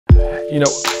You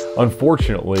know,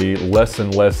 unfortunately, less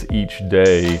and less each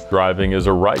day, driving is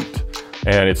a right.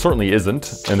 And it certainly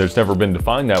isn't, and there's never been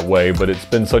defined that way, but it's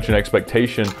been such an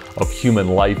expectation of human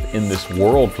life in this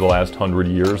world for the last 100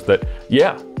 years that,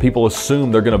 yeah, people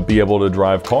assume they're gonna be able to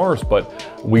drive cars, but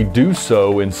we do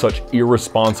so in such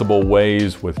irresponsible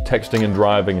ways with texting and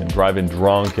driving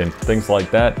drunk and things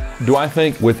like that. Do I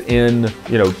think within,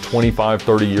 25,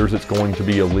 30 years it's going to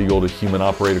be illegal to human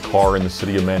operate a car in the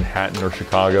city of Manhattan or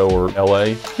Chicago or LA?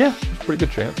 Yeah, there's a pretty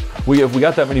good chance. If we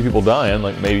got that many people dying,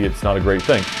 like maybe it's not a great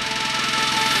thing.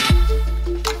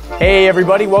 Hey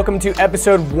everybody, welcome to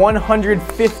episode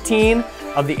 115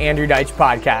 of the Andrew Deitsch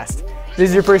podcast. If this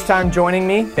is your first time joining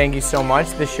me, thank you so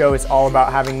much. This show is all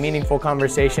about having meaningful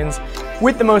conversations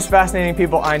with the most fascinating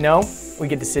people I know. We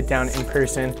get to sit down in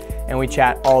person and we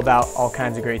chat all about all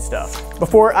kinds of great stuff.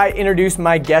 Before I introduce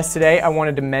my guest today, I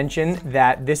wanted to mention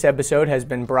that this episode has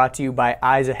been brought to you by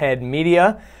Eyes Ahead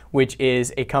Media, which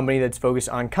is a company that's focused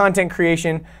on content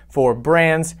creation for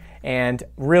brands. And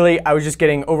really, I was just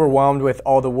getting overwhelmed with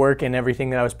all the work and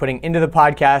everything that I was putting into the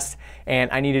podcast,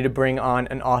 and I needed to bring on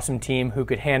an awesome team who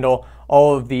could handle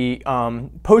all of the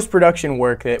post-production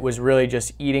work that was really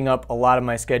just eating up a lot of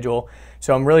my schedule.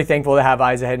 So I'm really thankful to have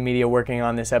Eyes Ahead Media working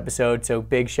on this episode. So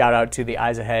big shout out to the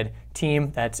Eyes Ahead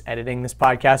team that's editing this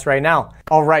podcast right now.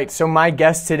 All right, so my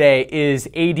guest today is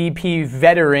ADP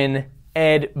Veteran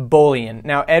Ed Bolian.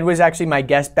 Now, Ed was actually my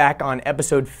guest back on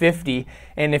episode 50,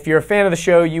 and if you're a fan of the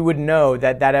show, you would know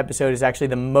that that episode is actually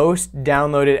the most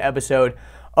downloaded episode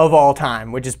of all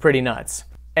time, which is pretty nuts.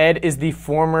 Ed is the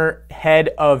former head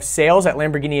of sales at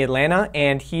Lamborghini Atlanta,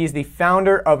 and he's the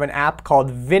founder of an app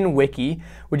called VINwiki,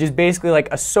 which is basically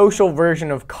like a social version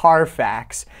of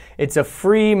Carfax. It's a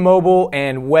free mobile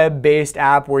and web-based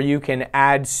app where you can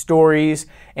add stories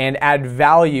and add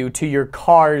value to your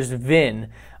car's VIN.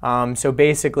 So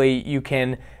basically you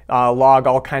can log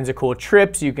all kinds of cool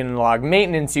trips, you can log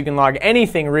maintenance, you can log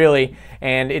anything really,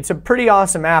 and it's a pretty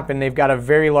awesome app, and they've got a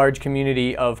very large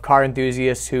community of car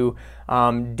enthusiasts who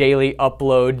daily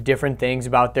upload different things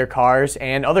about their cars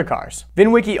and other cars.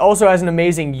 VINwiki also has an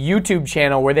amazing YouTube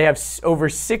channel where they have over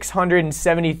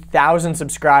 670,000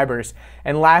 subscribers,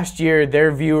 and last year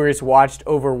their viewers watched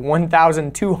over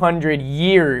 1,200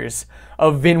 years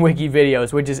of VINwiki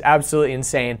videos, which is absolutely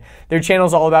insane. Their channel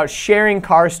is all about sharing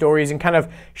car stories and kind of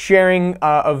sharing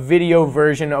a video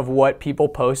version of what people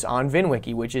post on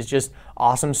VINwiki, which is just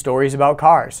awesome stories about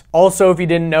cars. Also, if you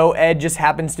didn't know, Ed just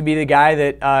happens to be the guy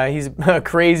that, he's a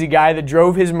crazy guy that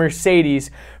drove his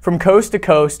Mercedes from coast to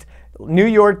coast, New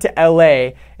York to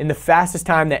LA, in the fastest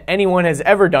time that anyone has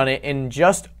ever done it, in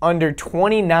just under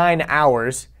 29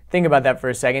 hours. Think about that for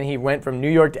a second. He went from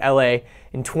New York to LA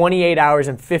in 28 hours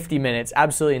and 50 minutes.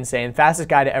 Absolutely insane. Fastest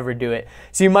guy to ever do it.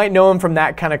 So you might know him from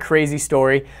that kind of crazy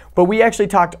story. But we actually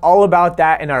talked all about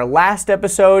that in our last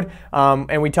episode,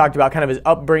 and we talked about kind of his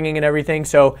upbringing and everything.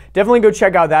 So definitely go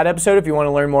check out that episode if you want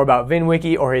to learn more about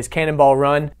VINwiki or his Cannonball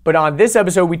Run. But on this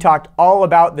episode, we talked all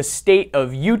about the state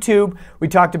of YouTube. We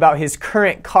talked about his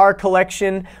current car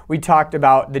collection. We talked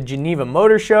about the Geneva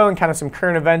Motor Show and kind of some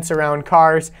current events around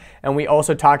cars. And we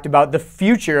also talked about the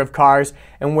future of cars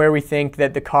and where we think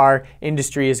that the car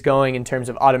industry is going in terms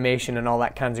of automation and all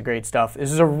that kinds of great stuff.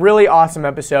 This is a really awesome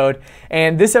episode,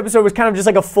 and this episode was kind of just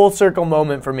like a full circle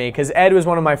moment for me because Ed was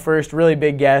one of my first really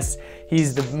big guests.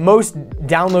 He's the most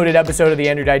downloaded episode of the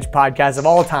Andrew Deitsch podcast of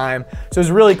all time, so it's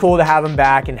really cool to have him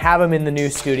back and have him in the new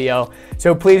studio.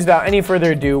 So please, without any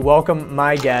further ado, welcome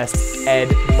my guest, Ed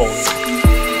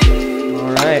Bolian.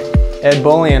 All right. Ed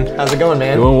Bolian, how's it going,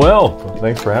 man? Doing well.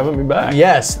 Thanks for having me back.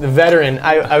 Yes, the veteran.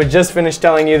 I was just finished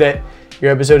telling you that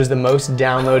your episode is the most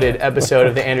downloaded episode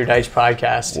of the Andrew Deitsch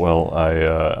podcast. Well,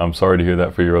 I'm sorry to hear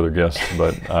that for your other guests,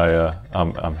 but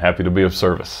I'm happy to be of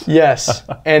service. Yes,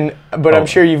 but I'm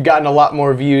sure you've gotten a lot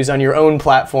more views on your own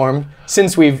platform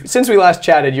since we last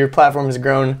chatted. Your platform has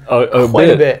grown quite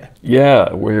a bit.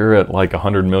 Yeah, we're at like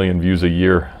 100 million views a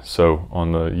year, so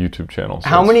on the YouTube channel. So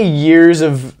how many years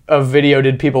of video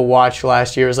did people watch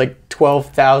last year? It was like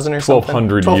 12,000 or something?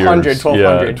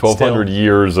 1,200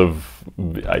 years of,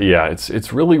 yeah,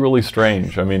 it's really, really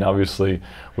strange. I mean, obviously,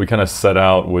 we kind of set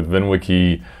out with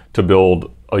VINwiki to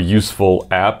build a useful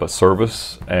app, a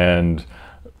service, and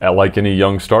like any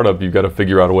young startup, you've got to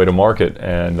figure out a way to market,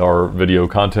 and our video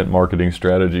content marketing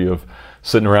strategy of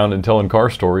sitting around and telling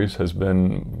car stories has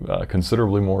been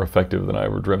considerably more effective than I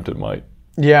ever dreamt it might.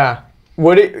 Yeah.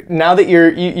 Now that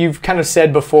you've kind of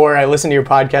said before, I listened to your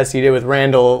podcast you did with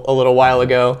Randall a little while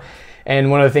ago, and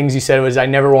one of the things you said was, I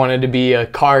never wanted to be a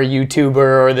car YouTuber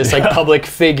or this like public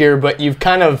figure, but you've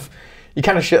kind of you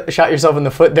kind of shot yourself in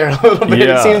the foot there a little bit.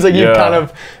 Yeah, it seems like you've yeah. kind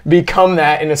of become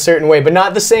that in a certain way, but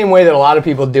not the same way that a lot of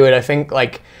people do it. I think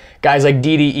like guys like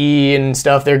DDE and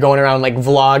stuff, they're going around like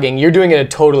vlogging. You're doing it a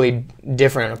totally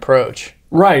different approach.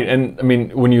 Right, and I mean,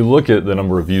 when you look at the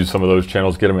number of views some of those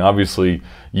channels get, I mean, obviously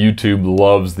YouTube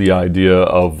loves the idea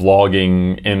of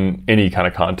vlogging in any kind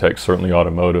of context, certainly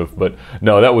automotive, but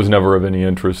no, that was never of any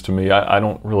interest to me. I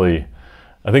don't really,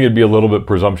 I think it'd be a little bit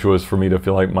presumptuous for me to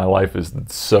feel like my life is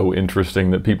so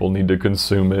interesting that people need to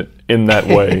consume it in that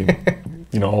way,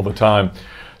 you know, all the time.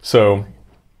 So,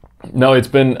 no, it's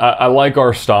been, I like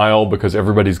our style because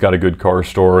everybody's got a good car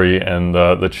story, and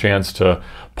the chance to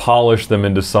polish them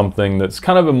into something that's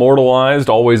kind of immortalized,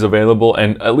 always available,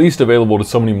 and at least available to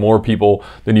so many more people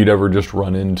than you'd ever just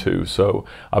run into. So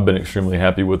I've been extremely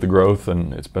happy with the growth,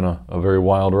 and it's been a very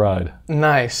wild ride.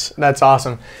 Nice. That's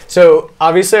awesome. So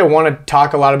obviously I want to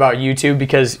talk a lot about YouTube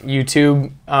because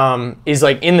YouTube is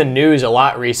like in the news a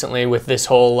lot recently with this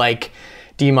whole like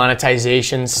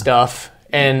demonetization stuff.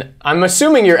 And I'm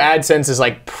assuming your AdSense is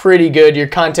like pretty good. Your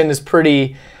content is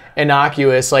pretty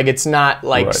innocuous. Like it's not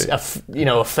like Right. you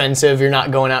know, offensive. You're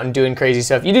not going out and doing crazy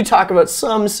stuff. You do talk about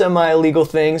some semi-illegal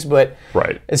things, but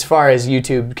Right. as far as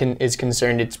YouTube is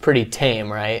concerned, it's pretty tame,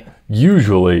 right?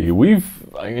 Usually, we're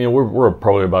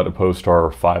probably about to post our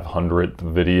 500th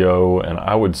video, and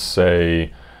I would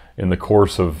say in the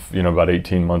course of, you know, about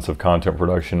 18 months of content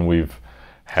production, we've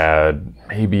had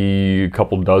maybe a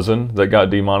couple dozen that got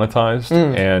demonetized,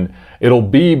 and it'll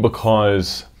be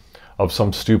because of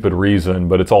some stupid reason,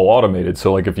 but it's all automated.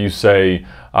 So like if you say,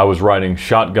 I was riding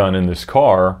shotgun in this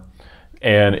car,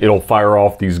 and it'll fire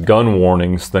off these gun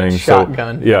warnings things.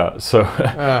 Shotgun. So, yeah, so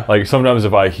like sometimes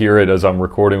if I hear it as I'm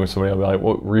recording with somebody, I'll be like,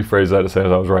 well, rephrase that to say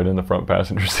as I was riding in the front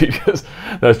passenger seat, because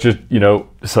that's just, you know,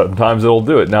 sometimes it'll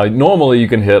do it. Now, normally you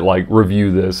can hit like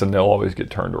review this and they'll always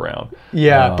get turned around.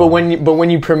 Yeah, but when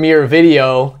you premiere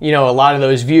video, you know, a lot of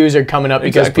those views are coming up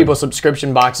because Exactly. people's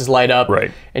subscription boxes light up, Right.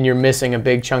 and you're missing a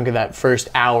big chunk of that first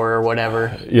hour or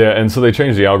whatever. Yeah, and so they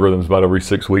change the algorithms about every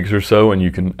 6 weeks or so, and you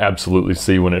can absolutely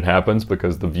see when it happens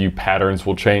because the view patterns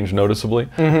will change noticeably.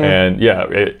 And yeah,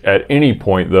 at any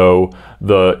point though,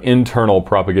 the internal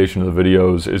propagation of the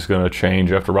videos is going to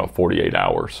change after about 48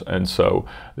 hours. And so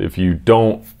if you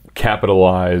don't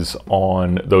capitalize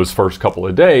on those first couple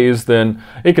of days, then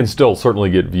it can still certainly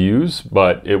get views,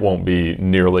 but it won't be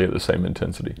nearly at the same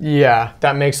intensity. Yeah,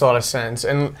 that makes a lot of sense.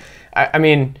 And I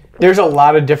mean, there's a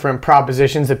lot of different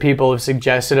propositions that people have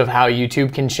suggested of how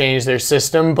YouTube can change their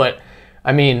system, but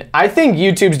I mean, I think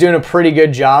YouTube's doing a pretty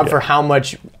good job for how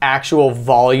much actual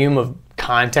volume of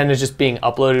content is just being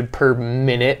uploaded per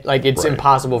minute. Like it's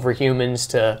impossible for humans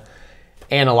to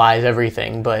analyze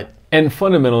everything, but... And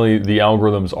fundamentally, the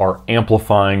algorithms are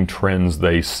amplifying trends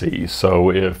they see. So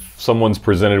if someone's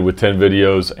presented with 10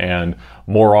 videos and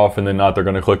more often than not they're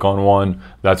going to click on one,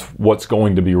 that's what's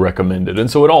going to be recommended. And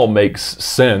so it all makes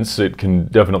sense. It can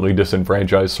definitely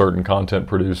disenfranchise certain content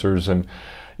producers. And,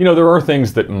 you know, there are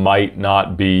things that might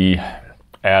not be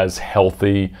as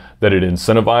healthy that it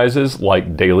incentivizes,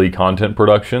 like daily content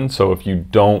production. So if you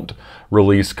don't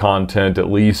release content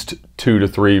at least 2 to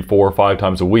 3, 4, 5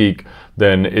 times a week,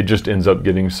 then it just ends up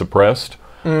getting suppressed.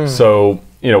 So,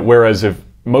 you know, whereas if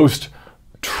most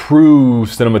true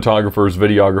cinematographers,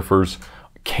 videographers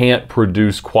can't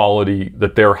produce quality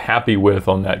that they're happy with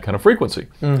on that kind of frequency.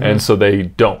 And so they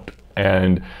don't.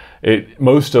 And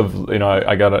most of, you know,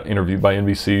 I got interviewed by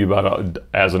NBC about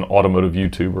as an automotive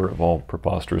YouTuber of all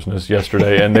preposterousness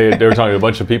yesterday, and they were talking to a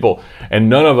bunch of people, and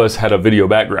none of us had a video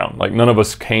background. Like none of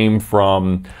us came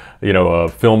from, you know, a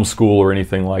film school or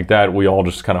anything like that. We all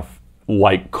just kind of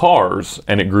like cars,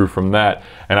 and it grew from that.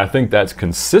 And I think that's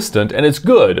consistent, and it's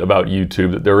good about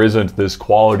YouTube that there isn't this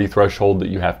quality threshold that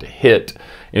you have to hit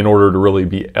in order to really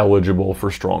be eligible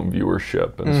for strong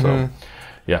viewership. And so,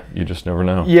 yeah, you just never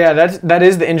know. Yeah, that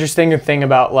is the interesting thing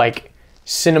about like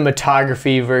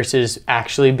cinematography versus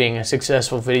actually being a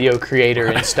successful video creator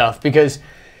and stuff, because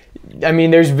I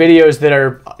mean, there's videos that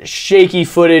are shaky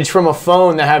footage from a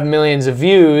phone that have millions of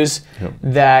views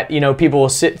that, you know, people will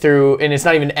sit through, and it's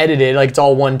not even edited, like it's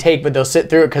all one take, but they'll sit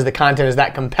through it because the content is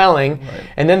that compelling.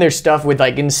 And then there's stuff with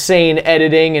like insane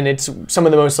editing, and it's some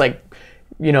of the most like,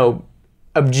 you know,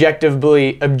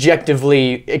 objectively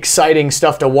exciting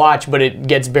stuff to watch, but it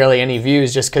gets barely any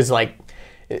views just because, like,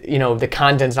 you know, the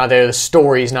content's not there, the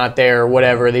story's not there, or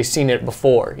whatever. They've seen it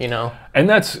before, you know. And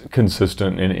that's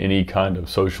consistent in any kind of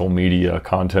social media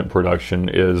content production,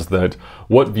 is that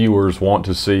what viewers want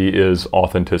to see is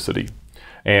authenticity.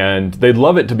 And they'd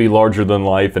love it to be larger than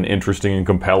life and interesting and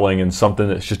compelling and something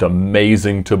that's just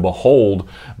amazing to behold.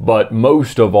 But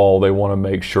most of all, they want to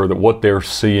make sure that what they're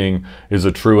seeing is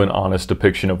a true and honest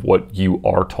depiction of what you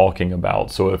are talking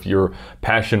about. So if your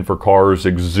passion for cars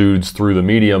exudes through the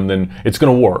medium, then it's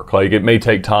going to work. Like, it may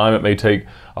take time, it may take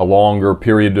a longer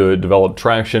period to develop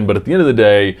traction, but at the end of the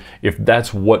day, if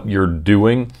that's what you're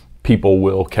doing, people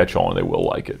will catch on, they will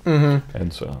like it.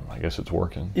 And so I guess it's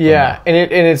working. Yeah, and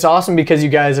it's awesome because you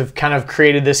guys have kind of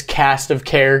created this cast of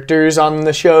characters on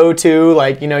the show too.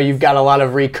 Like, you know, you've got a lot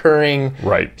of recurring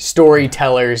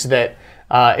storytellers that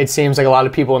it seems like a lot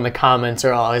of people in the comments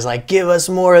are always like, give us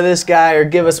more of this guy, or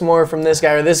give us more from this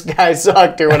guy, or this guy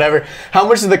sucked, or whatever. How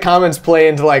much do the comments play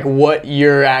into like what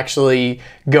you're actually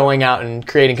going out and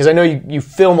creating? Because I know you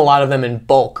film a lot of them in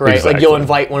bulk, right? Exactly. Like, you'll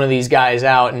invite one of these guys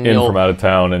out and from out of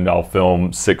town, and I'll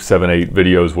film 6, 7, 8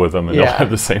 videos with them, and they'll have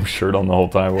the same shirt on the whole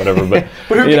time, whatever. But,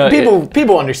 you know,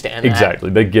 people understand exactly.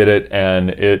 They get it, and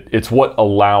it's what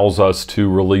allows us to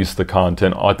release the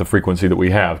content at the frequency that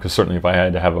we have. Because certainly if I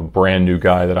had to have a brand new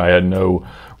guy that I had no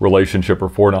relationship or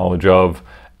foreknowledge of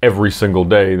every single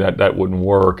day, that wouldn't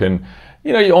work. And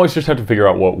you know, you always just have to figure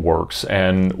out what works.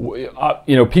 And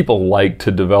you know, people like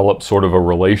to develop sort of a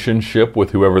relationship with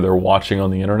whoever they're watching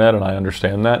on the internet, and I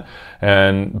understand that.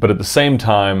 But at the same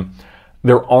time,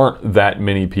 there aren't that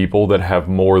many people that have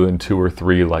more than 2 or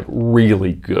 3 like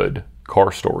really good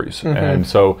car stories. And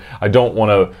so I don't want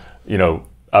to, you know,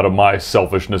 out of my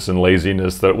selfishness and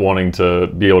laziness, that wanting to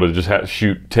be able to just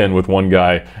shoot 10 with one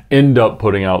guy, end up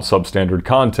putting out substandard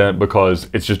content because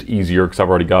it's just easier because I've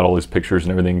already got all these pictures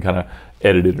and everything kind of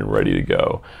edited and ready to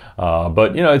go.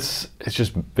 But you know, it's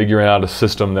just figuring out a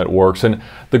system that works. And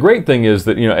the great thing is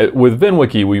that, you know, with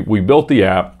VINwiki, we built the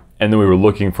app, and then we were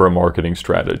looking for a marketing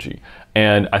strategy.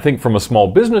 And I think from a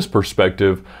small business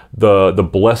perspective, the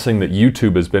blessing that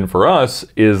YouTube has been for us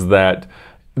is that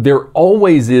there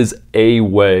always is a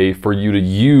way for you to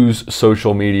use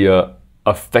social media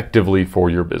effectively for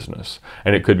your business.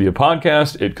 And it could be a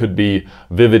podcast, it could be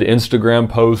vivid Instagram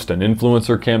posts and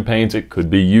influencer campaigns, it could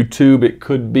be YouTube, it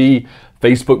could be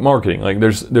Facebook marketing. Like,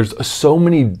 there's so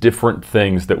many different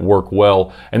things that work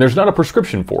well, and there's not a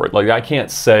prescription for it. Like, I can't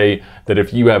say that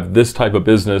if you have this type of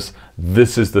business,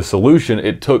 this is the solution.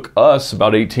 It took us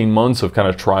about 18 months of kind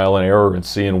of trial and error and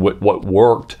seeing what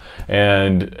worked.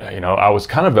 And you know, I was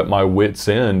kind of at my wit's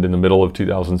end in the middle of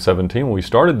 2017 when we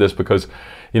started this, because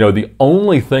you know, the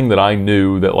only thing that I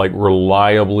knew that like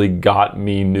reliably got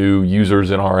me new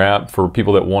users in our app for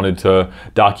people that wanted to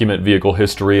document vehicle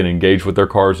history and engage with their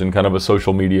cars in kind of a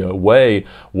social media way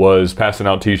was passing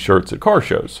out t-shirts at car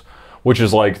shows, which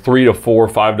is like $3 to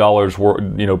 $4,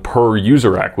 $5 you know, per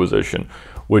user acquisition.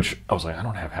 Which I was like, I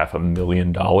don't have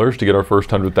 $500,000 to get our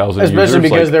first 100,000 users. Especially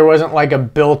because there wasn't like a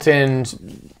built-in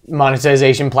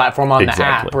monetization platform on the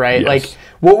app, right? Yes. Like,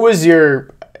 what was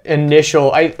your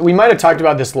initial, we might have talked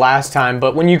about this last time,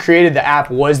 but when you created the app,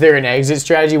 was there an exit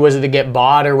strategy? Was it to get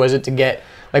bought, or was it to get,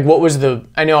 like, what was the,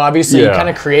 I know obviously you kind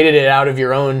of created it out of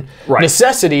your own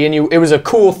necessity, and it was a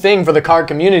cool thing for the car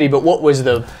community, but what was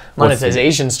the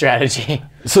monetization strategy?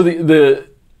 So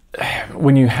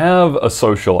when you have a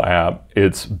social app,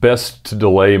 it's best to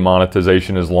delay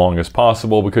monetization as long as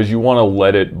possible, because you want to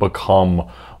let it become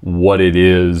what it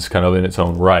is kind of in its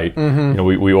own right. You know,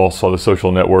 we all saw The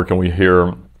Social Network, and we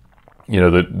hear, you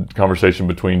know, the conversation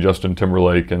between Justin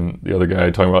Timberlake and the other guy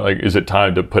talking about, like, is it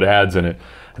time to put ads in it?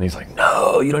 And he's like,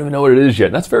 no, you don't even know what it is yet.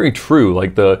 And that's very true.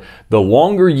 Like, the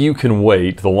longer you can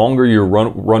wait, the longer your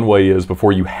runway is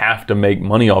before you have to make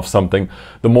money off something,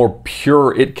 the more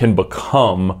pure it can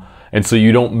become. And so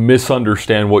you don't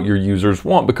misunderstand what your users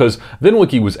want, because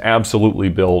VINwiki was absolutely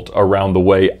built around the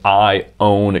way I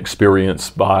own, experience,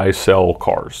 buy, sell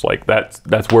cars. Like, that's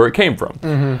where it came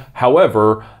from.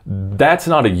 However, that's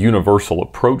not a universal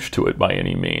approach to it by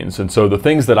any means. And so the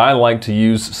things that I like to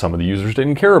use, some of the users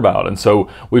didn't care about. And so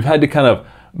we've had to kind of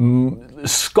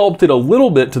sculpt it a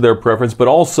little bit to their preference, but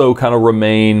also kind of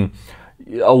remain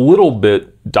a little bit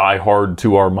die hard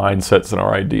to our mindsets and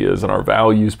our ideas and our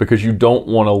values, because you don't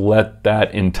want to let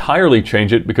that entirely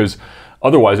change it, because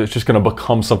otherwise it's just going to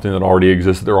become something that already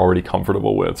exists, that they're already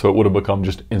comfortable with. So it would have become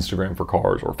just Instagram for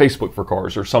cars or Facebook for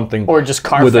cars or something. Or just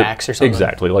Carfax or something.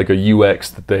 Exactly, like a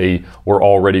UX that they were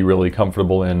already really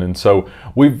comfortable in. And so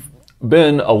we've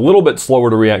been a little bit slower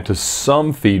to react to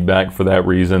some feedback for that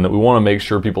reason, that we want to make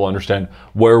sure people understand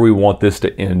where we want this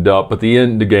to end up. But the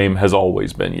end game has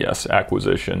always been, yes,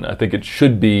 acquisition. I think it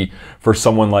should be for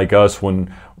someone like us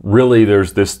when really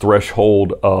there's this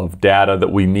threshold of data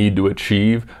that we need to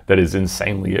achieve that is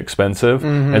insanely expensive.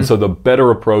 And so the better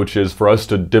approach is for us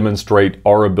to demonstrate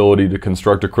our ability to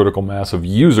construct a critical mass of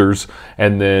users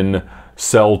and then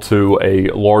sell to a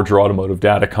larger automotive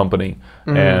data company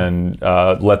and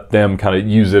let them kind of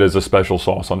use it as a special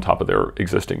sauce on top of their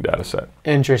existing data set.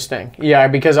 Interesting. Yeah,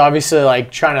 because obviously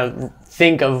like trying to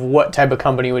think of what type of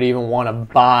company would even want to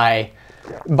buy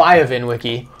a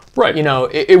VINwiki. Right. You know,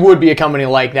 it would be a company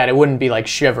like that. It wouldn't be like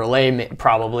Chevrolet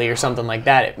probably or something like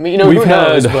that. You know, who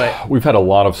knows, but we've had a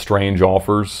lot of strange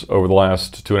offers over the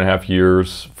last 2.5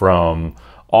 years from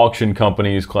auction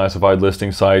companies, classified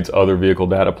listing sites, other vehicle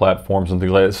data platforms and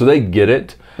things like that. So they get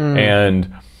it.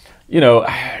 And, you know,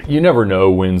 you never know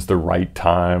when's the right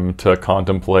time to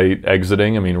contemplate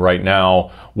exiting. I mean, right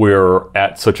now we're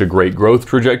at such a great growth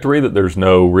trajectory that there's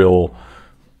no real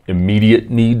immediate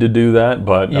need to do that.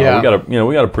 But we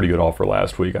got a pretty good offer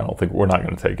last week. I don't think we're not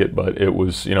going to take it, but it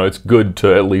was, you know, it's good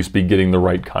to at least be getting the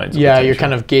right kinds of attention. You're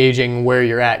kind of gauging where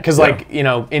you're at. Because like, you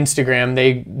know, Instagram,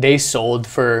 they sold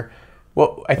for,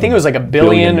 well, I think it was like $1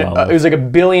 billion. It was like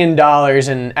 $1 billion,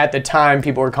 and at the time,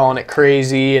 people were calling it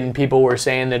crazy, and people were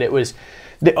saying that it was,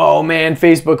 oh man,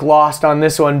 Facebook lost on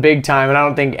this one big time, and I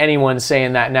don't think anyone's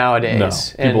saying that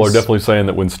nowadays. No, people are definitely saying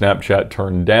that when Snapchat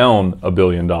turned down $1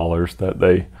 billion, that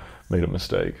they made a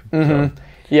mistake. So.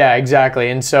 Yeah, exactly,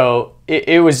 and so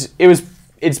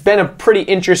it's been a pretty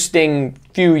interesting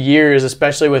few years,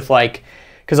 especially with like.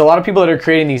 Because a lot of people that are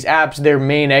creating these apps, their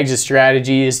main exit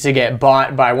strategy is to get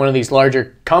bought by one of these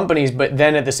larger companies, but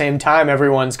then at the same time,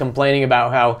 everyone's complaining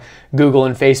about how Google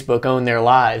and Facebook own their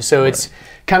lives. So it's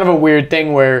kind of a weird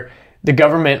thing where the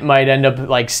government might end up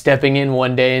like stepping in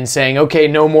one day and saying, okay,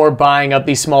 no more buying up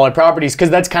these smaller properties, because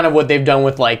that's kind of what they've done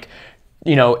with like,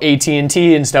 you know,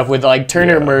 AT&T and stuff with like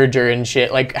Turner merger and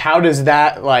shit. Like, how does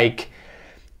that like...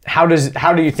 How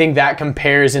do you think that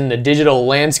compares in the digital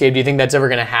landscape? Do you think that's ever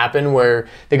going to happen where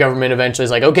the government eventually is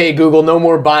like, okay, Google, no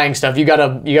more buying stuff. You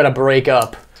gotta break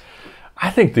up? I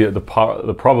think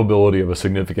the probability of a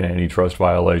significant antitrust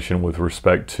violation with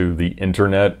respect to the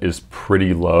internet is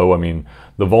pretty low. I mean,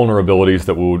 the vulnerabilities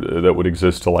that would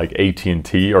exist to like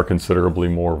AT&T are considerably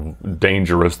more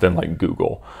dangerous than like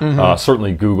Google.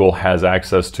 Certainly, Google has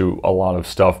access to a lot of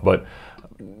stuff, but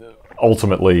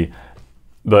ultimately,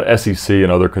 the SEC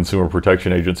and other consumer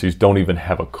protection agencies don't even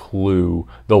have a clue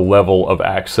the level of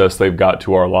access they've got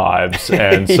to our lives.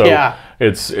 And so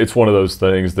it's one of those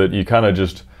things that you kind of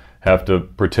just have to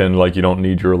pretend like you don't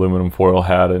need your aluminum foil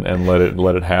hat and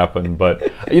let it happen.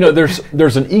 But you know, there's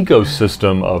an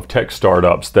ecosystem of tech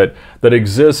startups that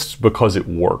exists because it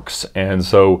works. And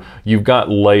so you've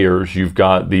got layers, you've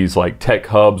got these like tech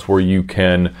hubs where you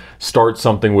can start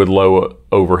something with low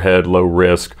overhead, low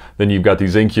risk. Then you've got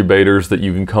these incubators that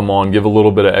you can come on, give a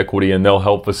little bit of equity, and they'll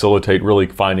help facilitate really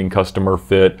finding customer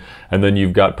fit. And then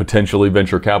you've got potentially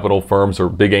venture capital firms or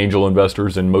big angel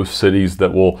investors in most cities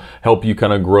that will help you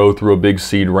kind of grow through a big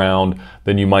seed round.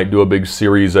 Then you might do a big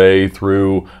Series A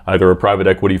through either a private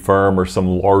equity firm or some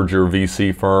larger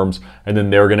VC firms. And then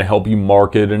they're going to help you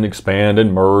market and expand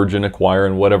and merge and acquire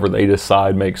and whatever they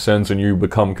decide makes sense, and you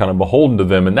become kind of beholden to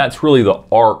them. And that's really the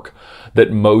arc that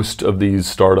most of these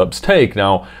startups take.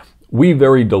 Now, we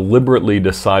very deliberately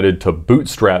decided to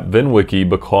bootstrap VINwiki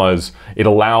because it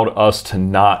allowed us to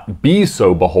not be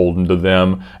so beholden to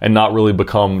them and not really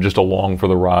become just along for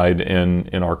the ride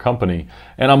in our company.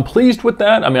 And I'm pleased with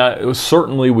that. I mean,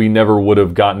 certainly we never would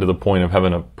have gotten to the point of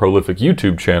having a prolific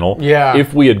YouTube channel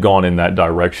if we had gone in that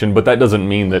direction, but that doesn't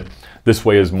mean that this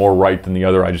way is more right than the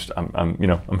other.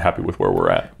 I'm happy with where we're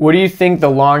at. What do you think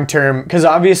the long term, because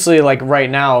obviously like right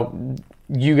now,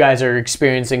 you guys are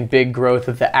experiencing big growth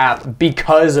of the app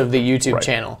because of the YouTube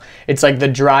channel. It's like the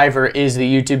driver is the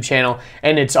YouTube channel,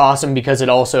 and it's awesome because it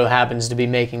also happens to be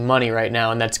making money right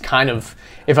now, and that's kind of,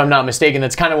 if I'm not mistaken,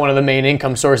 that's kind of one of the main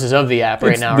income sources of the app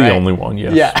right now, right? It's the only one,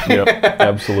 yes. Yeah. Yep,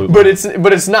 absolutely.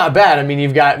 But it's not bad. I mean,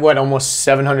 you've got, what, almost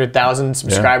 700,000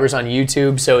 subscribers on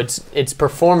YouTube, so it's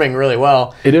performing really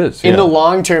well. It is, In the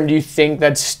long term, do you think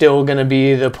that's still going to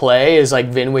be the play? Is like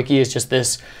VINwiki is just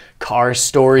this car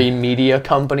story media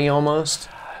company almost?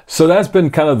 So that's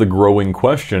been kind of the growing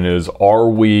question is, are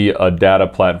we a data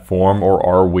platform or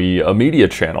are we a media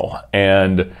channel?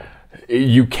 And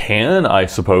you can, I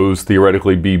suppose,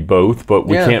 theoretically be both, but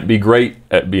we can't be great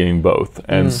at being both.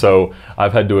 And so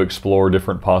I've had to explore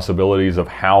different possibilities of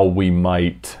how we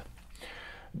might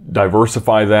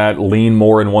diversify that, lean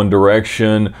more in one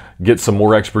direction, get some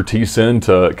more expertise in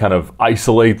to kind of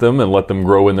isolate them and let them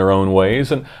grow in their own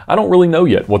ways. And I don't really know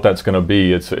yet what that's going to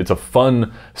be. It's a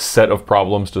fun set of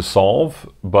problems to solve,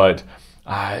 but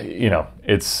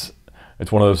it's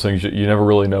one of those things you never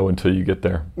really know until you get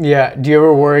there. Yeah. Do you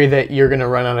ever worry that you're going to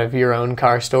run out of your own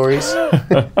car stories?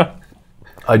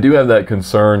 I do have that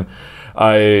concern.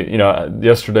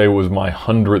 Yesterday was my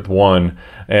 100th one,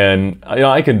 and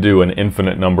I can do an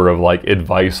infinite number of like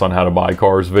advice on how to buy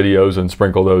cars videos and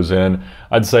sprinkle those in.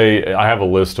 I'd say I have a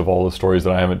list of all the stories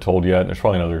that I haven't told yet, and there's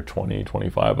probably another 20,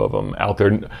 25 of them out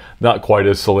there. Not quite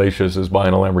as salacious as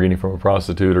buying a Lamborghini from a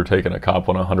prostitute or taking a cop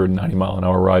on a 190 mile an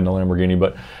hour ride in a Lamborghini,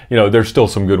 but there's still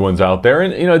some good ones out there,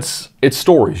 and it's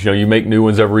stories. You make new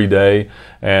ones every day,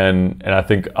 and I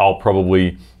think I'll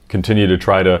probably continue to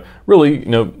try to really,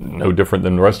 no different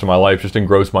than the rest of my life, just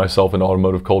engross myself in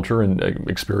automotive culture and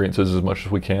experiences as much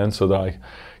as we can so that I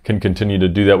can continue to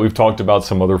do that. We've talked about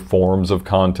some other forms of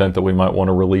content that we might want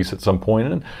to release at some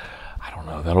point, and I don't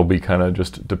know, that'll be kind of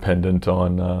just dependent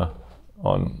on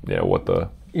what the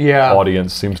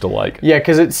audience seems to like. Yeah,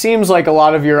 because it seems like a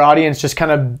lot of your audience just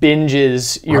kind of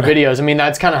binges your videos. I mean,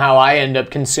 that's kind of how I end up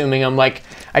consuming them. Like,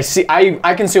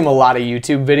 I consume a lot of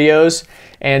YouTube videos,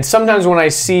 and sometimes when I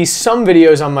see some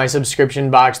videos on my subscription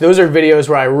box, those are videos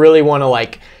where I really want to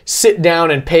like sit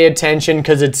down and pay attention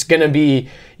because it's going to be,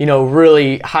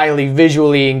 really highly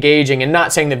visually engaging. And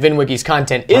not saying that VINwiki's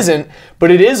content isn't, but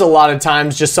it is a lot of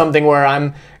times just something where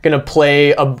I'm going to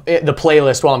play the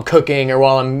playlist while I'm cooking or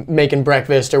while I'm making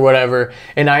breakfast or whatever.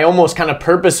 And I almost kind of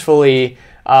purposefully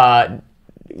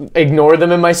ignore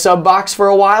them in my sub box for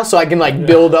a while so I can like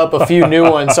build up a few new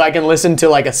ones so I can listen to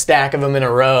like a stack of them in a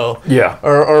row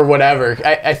or whatever.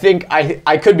 I think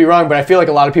I could be wrong, but I feel like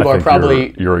a lot of people are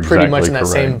probably you're pretty much in that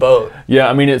same boat. Yeah,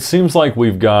 I mean, it seems like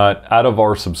we've got, out of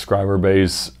our subscriber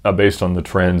base, based on the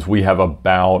trends, we have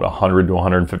about 100 to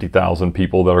 150,000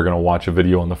 people that are going to watch a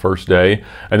video on the first day,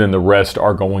 and then the rest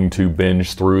are going to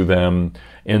binge through them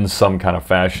in some kind of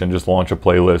fashion, just launch a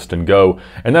playlist and go.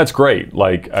 And that's great.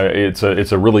 Like, it's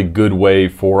a really good way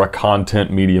for a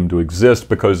content medium to exist,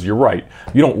 because you're right,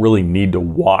 you don't really need to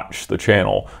watch the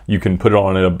channel. You can put it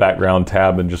on in a background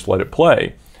tab and just let it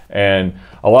play. And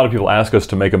a lot of people ask us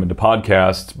to make them into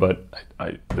podcasts, but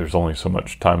there's only so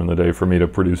much time in the day for me to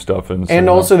produce stuff. And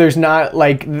also there's not,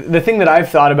 like, the thing that I've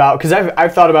thought about, because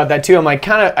I've thought about that too, I'm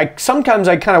like, sometimes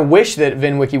I kind of wish that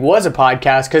VINwiki was a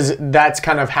podcast, because that's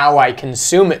kind of how I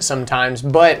consume it sometimes.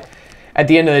 But at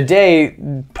the end of the day,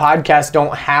 podcasts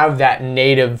don't have that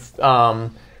native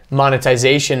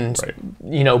monetization,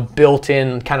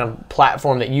 built-in kind of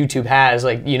platform that YouTube has.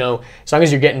 Like, as long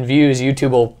as you're getting views,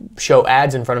 YouTube will show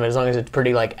ads in front of it, as long as it's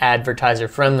pretty like advertiser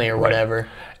friendly or whatever.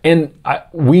 And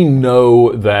we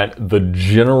know that the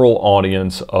general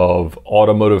audience of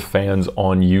automotive fans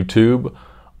on YouTube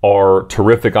are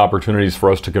terrific opportunities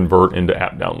for us to convert into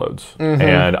app downloads. Mm-hmm.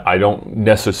 And I don't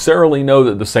necessarily know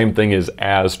that the same thing is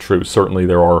as true. Certainly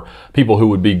there are people who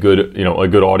would be good, a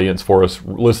good audience for us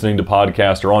listening to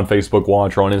podcasts or on Facebook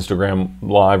Watch or on Instagram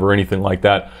Live or anything like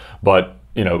that. But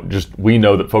we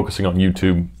know that focusing on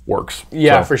YouTube works.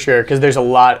 Yeah, for sure, because there's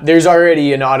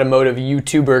already an automotive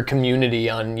YouTuber community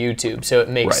on YouTube, so it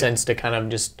makes sense to kind of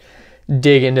just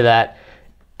dig into that.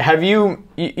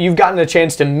 You've gotten a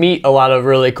chance to meet a lot of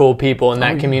really cool people in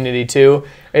that community too.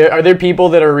 Are there people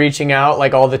that are reaching out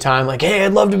like all the time, like, hey,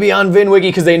 I'd love to be on VINwiki,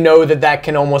 because they know that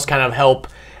can almost kind of help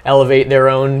elevate their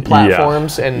own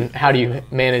platforms? And how do you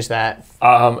manage that?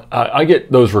 I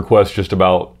get those requests just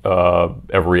about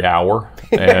every hour,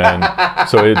 and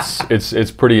so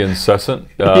it's pretty incessant.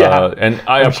 And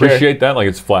I appreciate that. Like,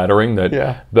 it's flattering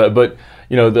that. But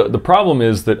the problem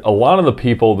is that a lot of the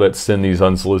people that send these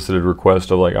unsolicited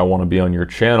requests of like, I want to be on your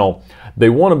channel, they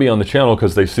want to be on the channel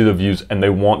because they see the views and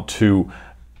they want to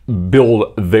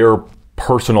build their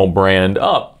personal brand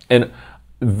up. And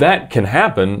that can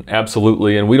happen,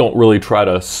 absolutely, and we don't really try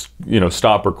to,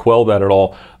 stop or quell that at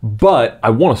all. But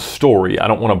I want a story. I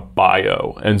don't want a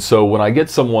bio. And so when I get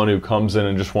someone who comes in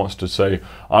and just wants to say,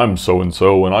 I'm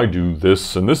so-and-so, and I do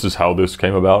this, and this is how this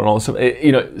came about, and all this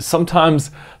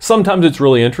stuff, sometimes it's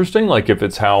really interesting, like if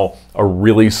it's how a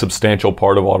really substantial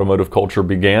part of automotive culture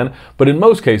began. But in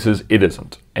most cases, it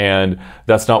isn't. And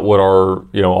that's not what our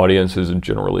audience is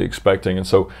generally expecting. And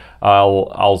so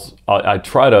I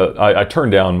turn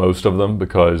down most of them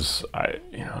because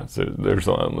there's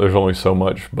only so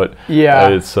much. But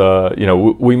it's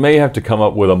we may have to come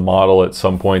up with a model at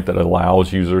some point that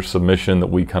allows user submission that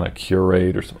we kind of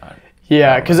curate or something.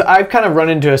 Yeah, because I've kind of run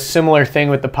into a similar thing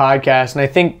with the podcast, and I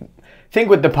think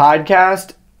with the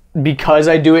podcast, because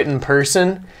I do it in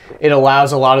person, it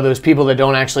allows a lot of those people that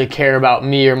don't actually care about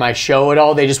me or my show at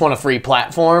all, they just want a free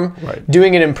platform. Right.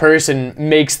 Doing it in person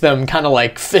makes them kind of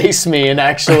like face me and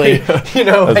actually, you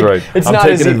know, that's like, right. it's I'm not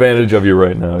taking advantage of you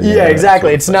right now. Yeah,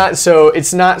 exactly. It's not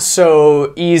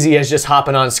so easy as just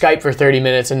hopping on Skype for 30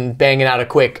 minutes and banging out a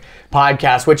quick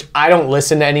podcast, which I don't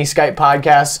listen to any Skype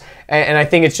podcasts, and I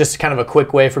think it's just kind of a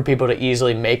quick way for people to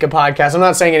easily make a podcast. I'm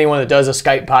not saying anyone that does a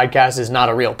Skype podcast is not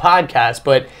a real podcast,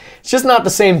 but it's just not the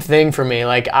same thing for me.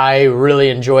 Like, I really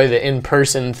enjoy the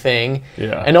in-person thing.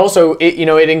 Yeah. And also,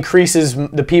 it increases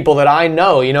the people that I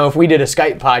know. You know, if we did a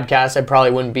Skype podcast, I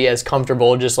probably wouldn't be as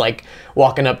comfortable just like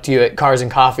walking up to you at Cars and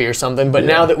Coffee or something. But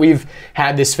now that we've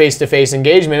had this face-to-face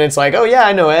engagement, it's like, oh yeah,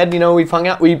 I know Ed. You know, we've hung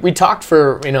out, we talked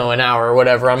for, you know, an hour or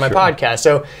whatever on my podcast.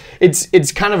 So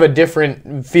it's kind of a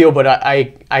different feel, but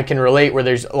I can relate where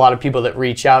there's a lot of people that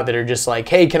reach out that are just like,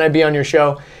 hey, can I be on your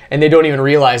show? And they don't even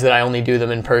realize that I only do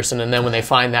them in person. And then when they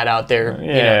find that out there,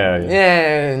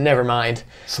 never mind.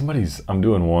 I'm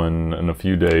doing one in a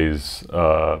few days,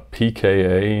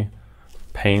 PKA,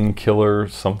 painkiller,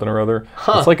 something or other.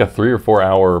 It's like a 3 or 4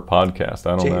 hour podcast.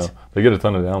 I don't know. They get a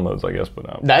ton of downloads, I guess,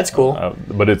 but that's cool.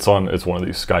 But it's one of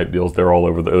these Skype deals. They're all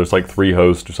over. There's like 3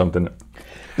 hosts or something.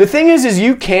 The thing is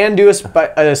you can do a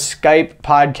Skype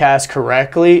podcast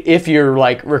correctly if you're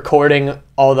like recording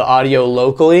all the audio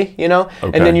locally, you know,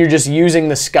 and then you're just using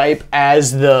the Skype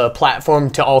as the platform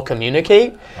to all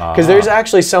communicate. Because there's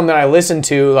actually some that I listen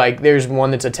to, like there's one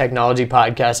that's a technology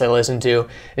podcast I listen to,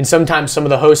 and sometimes some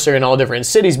of the hosts are in all different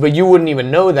cities, but you wouldn't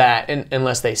even know that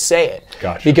unless they say it.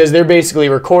 Gotcha. Because they're basically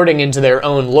recording into their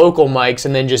own local mics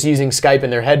and then just using Skype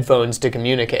in their headphones to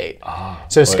communicate.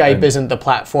 So Skype isn't the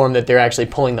platform that they're actually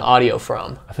pulling the audio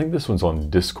from. I think this one's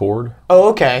on Discord. Oh,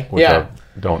 okay. Which I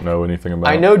don't know anything about.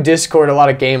 I know Discord, a lot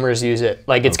of gamers use it.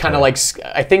 Like, it's kind of like,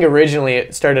 I think originally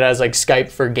it started as like Skype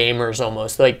for gamers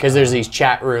almost, like, because there's these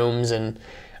chat rooms, and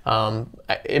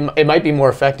it might be more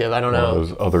effective. I don't know.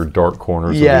 Those other dark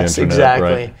corners of the Yes, internet, exactly.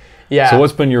 right? Yeah. So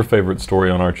what's been your favorite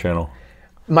story on our channel?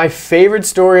 My favorite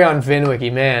story on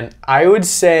VINwiki, man, I would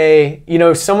say, you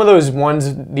know, some of those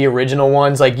ones, the original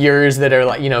ones, like yours that are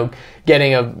like, you know,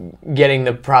 selling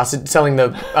the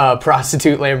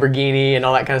prostitute Lamborghini and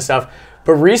all that kind of stuff.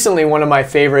 But recently, one of my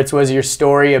favorites was your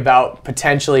story about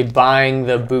potentially buying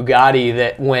the Bugatti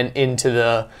that went into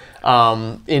the,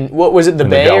 what was it, the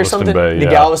Bay or something? The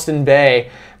Galveston Bay.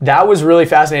 That was really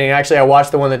fascinating. Actually, I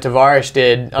watched the one that Tavares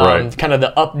did, kind of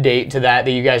the update to that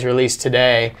you guys released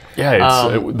today. Yeah,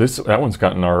 that one's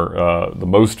gotten the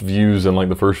most views in like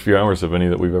the first few hours of any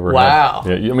that we've ever had. Wow.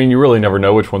 Yeah, I mean, you really never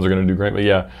know which ones are going to do great, but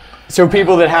yeah. So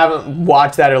people that haven't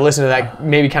watched that or listened to that,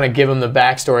 maybe kind of give them the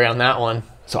backstory on that one.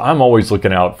 So I'm always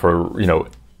looking out for, you know,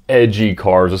 edgy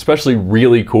cars, especially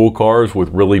really cool cars with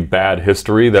really bad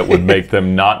history that would make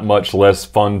them not much less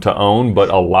fun to own, but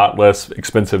a lot less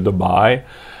expensive to buy.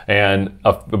 And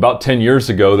about 10 years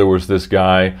ago, there was this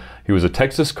guy, he was a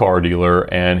Texas car dealer,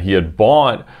 and he had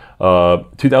bought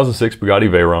 2006 Bugatti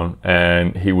Veyron,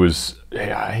 and he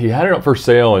had it up for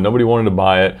sale and nobody wanted to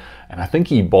buy it. And I think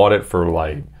he bought it for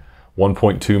like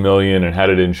 1.2 million and had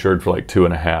it insured for like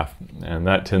 2.5. And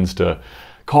that tends to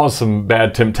cause some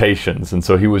bad temptations. And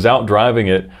so he was out driving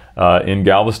it in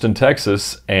Galveston,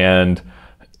 Texas, and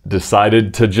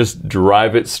decided to just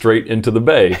drive it straight into the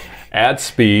bay at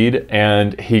speed.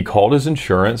 And he called his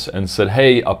insurance and said,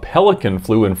 hey, a pelican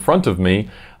flew in front of me.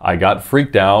 I got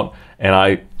freaked out and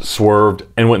I swerved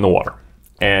and went in the water.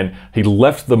 And he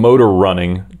left the motor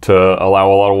running to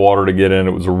allow a lot of water to get in.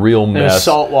 It was a real mess. And it was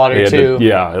salt water too.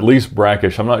 Yeah, at least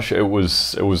brackish. I'm not sure. It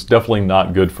was definitely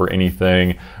not good for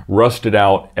anything. Rusted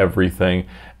out everything.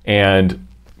 And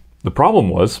the problem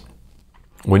was,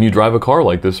 when you drive a car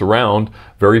like this around,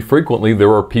 very frequently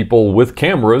there are people with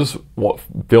cameras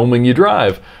filming you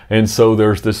drive. And so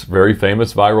there's this very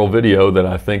famous viral video that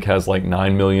I think has like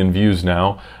 9 million views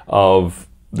now of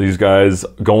these guys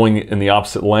going in the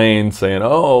opposite lane saying,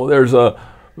 oh, there's a...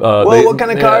 what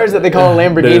kind of car is that? They call a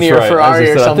Lamborghini or Ferrari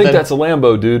or something? I think that's a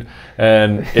Lambo, dude.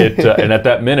 And and at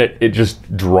that minute, it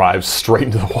just drives straight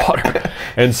into the water.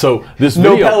 And so this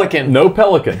video... No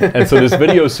pelican. And so this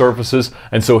video surfaces,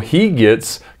 and so he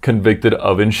gets convicted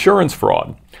of insurance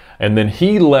fraud. And then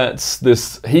he lets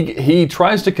this, he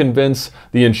tries to convince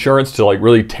the insurance to like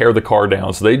really tear the car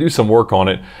down. So they do some work on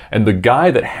it. And the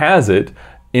guy that has it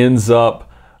ends up,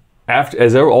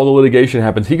 as all the litigation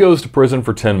happens, he goes to prison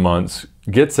for 10 months,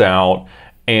 gets out,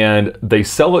 and they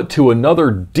sell it to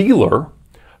another dealer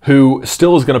who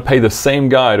still is going to pay the same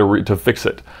guy to fix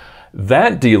it.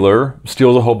 That dealer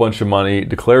steals a whole bunch of money,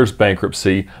 declares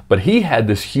bankruptcy, but he had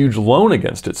this huge loan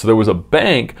against it. So there was a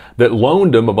bank that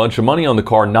loaned him a bunch of money on the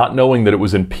car, not knowing that it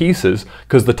was in pieces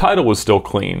because the title was still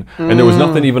clean. And there was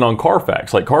nothing even on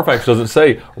Carfax. Like Carfax doesn't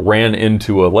say ran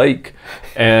into a lake.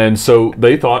 And so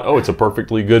they thought, oh, it's a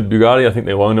perfectly good Bugatti. I think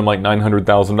they loaned him like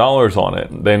 $900,000 on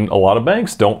it. Then a lot of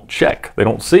banks don't check. They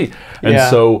don't see. And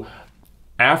so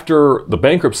after the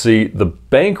bankruptcy, the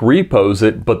bank repos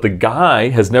it, but the guy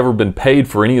has never been paid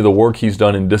for any of the work he's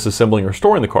done in disassembling or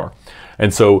storing the car.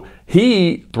 And so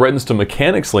he threatens to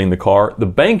mechanics lien the car. The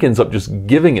bank ends up just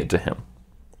giving it to him.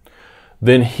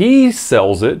 Then he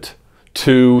sells it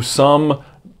to some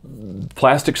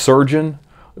plastic surgeon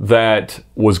that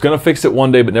was going to fix it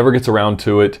one day but never gets around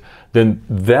to it. Then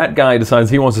that guy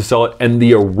decides he wants to sell it, and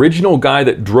the original guy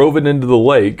that drove it into the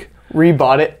lake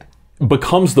rebought it,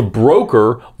 becomes the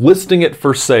broker listing it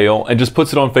for sale and just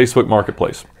puts it on Facebook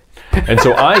Marketplace. And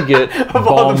so I get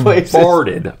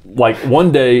bombarded. Like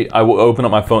one day I will open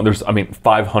up my phone, there's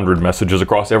 500 messages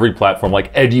across every platform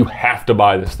like, Ed, you have to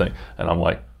buy this thing. And I'm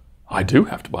like, I do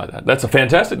have to buy that. That's a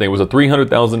fantastic thing. It was a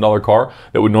 $300,000 car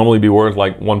that would normally be worth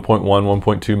like $1.1,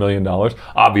 $1.2 million,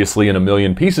 obviously in a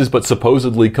million pieces, but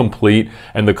supposedly complete.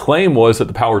 And the claim was that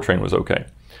the powertrain was okay.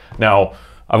 Now,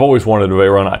 I've always wanted a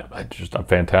Veyron. I'm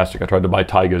fantastic. I tried to buy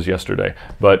Tigers yesterday,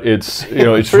 but it's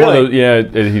it's really? one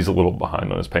of those, he's a little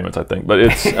behind on his payments, I think. But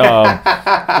it's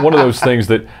one of those things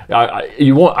that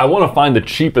I want to find the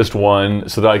cheapest one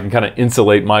so that I can kind of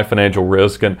insulate my financial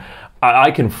risk, and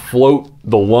I can float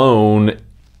the loan.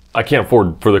 I can't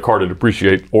afford for the car to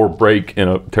depreciate or break in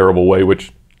a terrible way,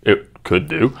 which it could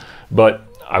do, but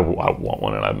I want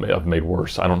one, and I've made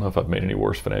worse. I don't know if I've made any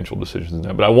worse financial decisions than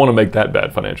that, but I want to make that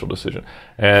bad financial decision.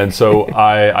 And so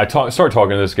I started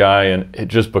talking to this guy, and it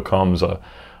just becomes a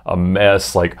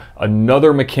mess. Like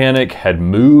another mechanic had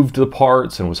moved the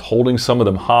parts and was holding some of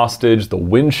them hostage. The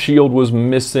windshield was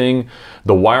missing.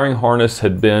 The wiring harness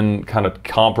had been kind of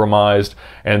compromised.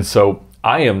 And so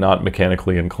I am not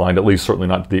mechanically inclined, at least certainly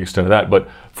not to the extent of that, but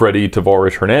Freddie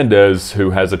Tavares Hernandez, who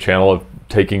has a channel of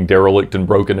taking derelict and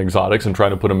broken exotics and trying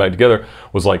to put them back together,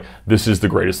 was like, this is the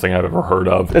greatest thing I've ever heard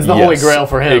of. It's the holy grail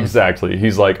for him. Exactly.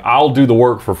 He's like, I'll do the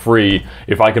work for free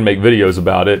if I can make videos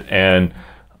about it. And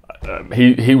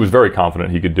he was very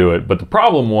confident he could do it. But the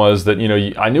problem was that,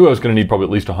 I knew I was going to need probably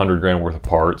at least $100,000 worth of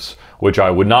parts, which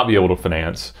I would not be able to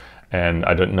finance. And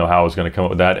I didn't know how I was going to come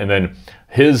up with that. And then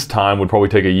his time would probably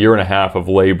take a year and a half of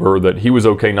labor that he was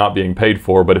okay not being paid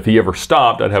for. But if he ever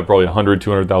stopped, I'd have probably $100,000,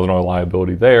 $200,000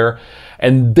 liability there.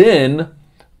 And then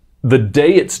the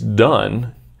day it's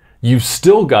done, you've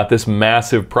still got this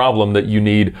massive problem that you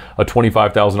need a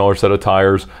 $25,000 set of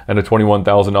tires and a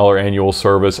 $21,000 annual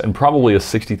service and probably a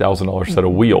 $60,000 set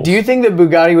of wheels. Do you think that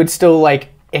Bugatti would still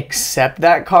accept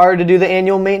that car to do the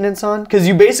annual maintenance on? Because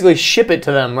you basically ship it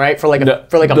to them, right? For a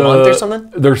month or something?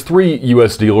 There's 3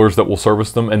 U.S. dealers that will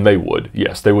service them, and they would.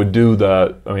 Yes, they would do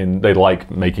they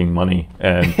like making money.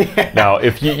 And now,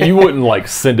 if you wouldn't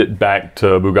send it back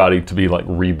to Bugatti to be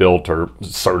rebuilt or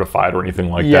certified or anything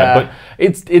like that, but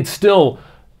it's still,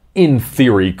 in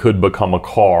theory, could become a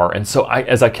car. And so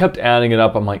as I kept adding it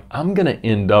up, I'm like, I'm going to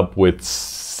end up with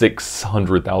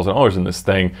 $600,000 in this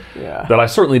thing that I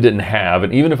certainly didn't have.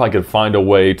 And even if I could find a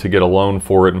way to get a loan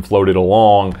for it and float it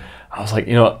along, I was like,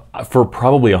 for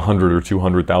probably $100,000 or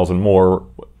 $200,000 more,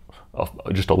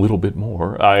 just a little bit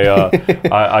more,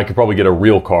 I could probably get a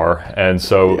real car. And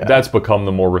so that's become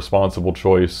the more responsible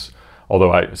choice.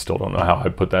 Although I still don't know how I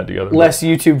put that together. Less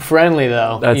YouTube friendly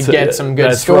though. You get some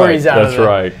good stories out of it. That's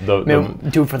right.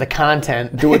 Do it for the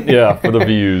content. Do it, for the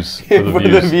views. For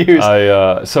the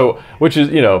views. Which is,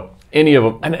 any of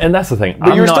them, and that's the thing.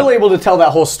 But you're still able to tell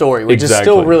that whole story, which is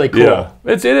still really cool. Yeah,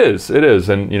 it is,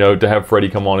 and to have Freddie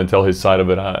come on and tell his side of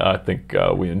it, I think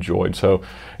we enjoyed. So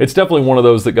it's definitely one of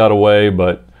those that got away,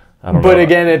 but. But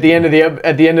again, at the end of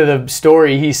the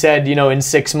story, he said, in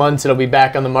 6 months it'll be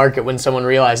back on the market when someone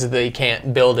realizes that he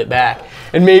can't build it back,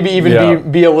 and maybe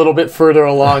even be a little bit further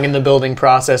along in the building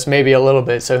process, maybe a little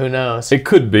bit. So who knows? It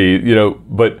could be,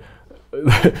 but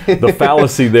the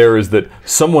fallacy there is that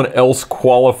someone else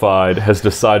qualified has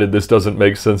decided this doesn't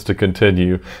make sense to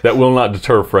continue. That will not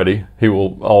deter Freddie. He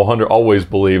will always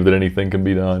believe that anything can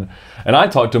be done. And I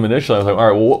talked to him initially. I was like,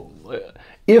 all right, well.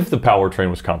 If the powertrain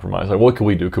was compromised, what could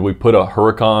we do? Could we put a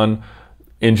Huracan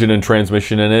engine and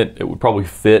transmission in it? It would probably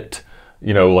fit.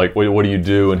 What do you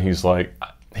do? And he's like,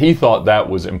 he thought that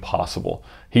was impossible.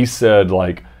 He said,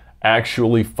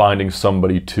 actually finding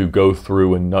somebody to go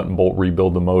through and nut and bolt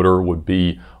rebuild the motor would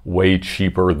be way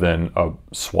cheaper than a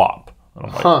swap. And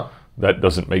I'm like, that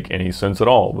doesn't make any sense at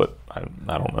all. But I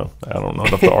don't know. I don't know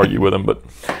enough to argue with him. But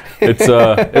It's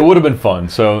it would have been fun.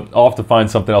 So I'll have to find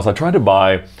something else. I tried to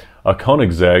buy a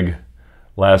Koenigsegg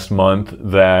last month.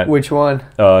 Which one?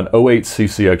 An 08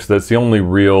 CCX. That's the only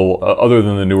real, other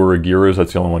than the newer Aguiras,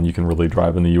 that's the only one you can really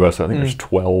drive in the U.S. I think there's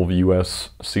 12 U.S.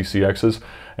 CCXs.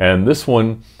 And this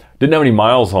one didn't have any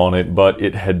miles on it, but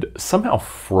it had somehow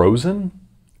frozen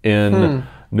in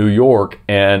New York,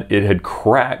 and it had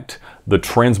cracked the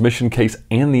transmission case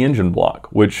and the engine block,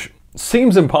 which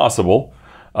seems impossible,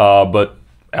 but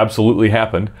absolutely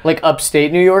happened. Like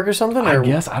upstate New York or something? I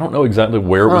guess. I don't know exactly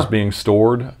where it was being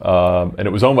stored. And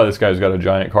it was owned by this guy who's got a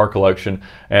giant car collection.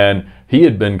 And he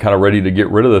had been kind of ready to get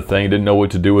rid of the thing, didn't know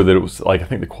what to do with it. It was like, I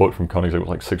think the quote from Koenigsegg was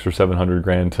like $600 or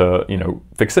 $700 to, you know,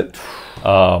 fix it.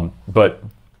 But,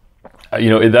 you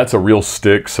know, that's a real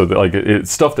stick. So that, like,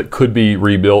 it's stuff that could be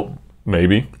rebuilt,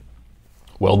 maybe.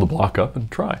 Weld the block up and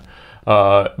try.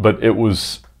 But it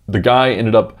was, the guy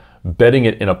ended up betting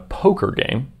it in a poker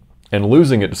game and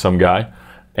losing it to some guy,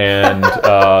 and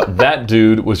that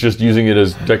dude was just using it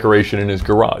as decoration in his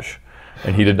garage,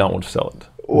 and he did not want to sell it.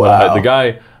 Wow. The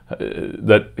guy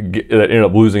that ended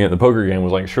up losing it in the poker game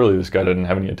was like, surely this guy didn't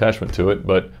have any attachment to it,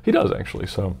 but he does actually,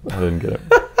 so I didn't get it.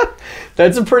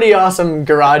 That's a pretty awesome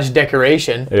garage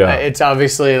decoration. Yeah. It's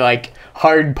obviously like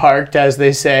hard parked, as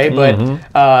they say,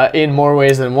 but in more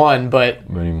ways than one, but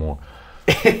Many more.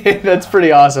 that's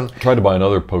pretty awesome. Tried to buy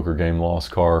another poker game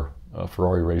lost car, a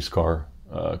Ferrari race car,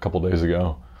 a couple days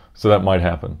ago. So that might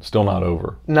happen. Still not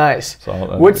over. Nice. So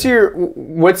what's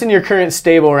in your current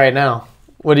stable right now?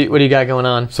 What do you got going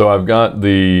on? So I've got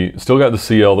still got the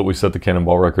CL that we set the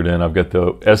Cannonball record in. I've got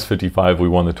the S55 we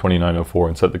won the 2904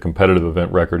 and set the competitive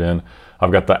event record in.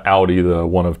 I've got the Audi, the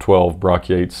one of 12 Brock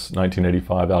Yates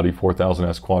 1985 Audi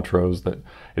 4000S Quattros that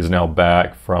is now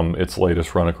back from its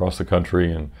latest run across the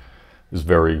country and is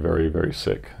very, very, very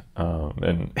sick.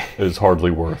 And is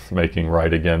hardly worth making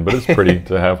right again, but it's pretty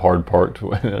to have hard parked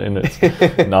in its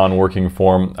non-working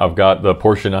form. I've got the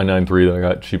Porsche 993 that I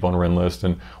got cheap on Renlist,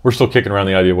 and we're still kicking around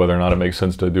the idea whether or not it makes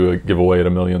sense to do a giveaway at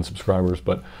 1 million subscribers,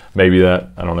 but maybe that,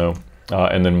 I don't know.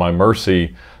 And then my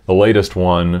Mercy, the latest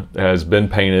one, has been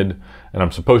painted, and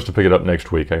I'm supposed to pick it up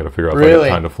next week. I got to figure out if I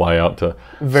got time to fly out to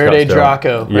Verde Scottsdale.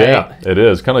 Draco, right? Yeah, it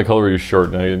is. Kind of the color of your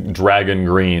shirt, dragon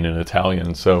green in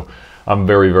Italian. So I'm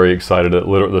very, very excited.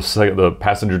 The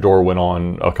passenger door went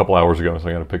on a couple hours ago, so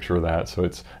I got a picture of that. So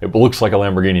it looks like a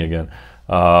Lamborghini again,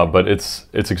 but it's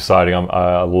exciting.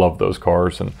 I love those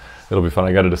cars, and it'll be fun.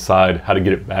 I got to decide how to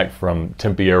get it back from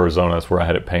Tempe, Arizona. That's where I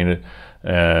had it painted,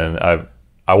 and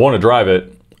I want to drive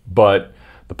it, but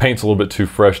the paint's a little bit too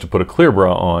fresh to put a clear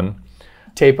bra on.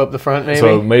 Tape up the front, maybe?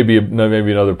 So maybe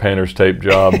another painter's tape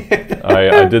job.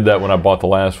 I did that when I bought the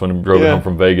last one and drove it home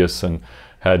from Vegas and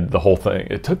had the whole thing.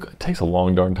 It takes a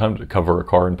long darn time to cover a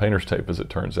car in painter's tape, as it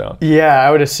turns out. Yeah, I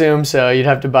would assume so. You'd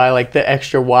have to buy like the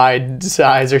extra wide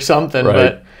size or something.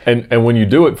 Right. But and when you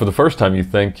do it for the first time, you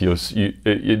think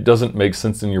it doesn't make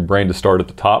sense in your brain to start at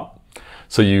the top.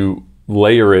 So you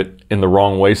layer it in the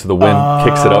wrong way so the wind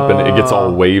kicks it up and it gets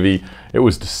all wavy. It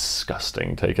was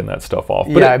disgusting taking that stuff off.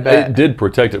 But I bet. It did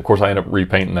protect it. Of course, I ended up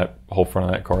repainting that whole front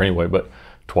of that car anyway, but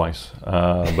twice.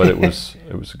 But it was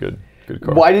a good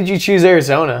car. Why did you choose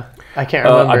Arizona? I can't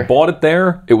remember. I bought it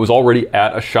there. It was already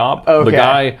at a shop.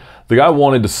 Okay. The guy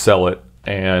wanted to sell it,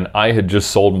 and I had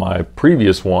just sold my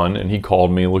previous one, and he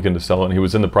called me looking to sell it, and he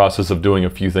was in the process of doing a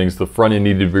few things. The front end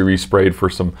needed to be resprayed for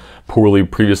some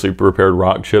previously repaired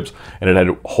rock chips, and it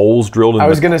had holes drilled in the I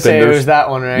was going to say it fenders. was that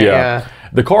one, right? Yeah.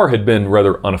 The car had been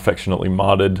rather unaffectionately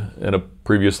modded in a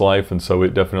previous life, and so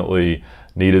it definitely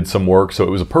needed some work. So it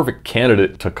was a perfect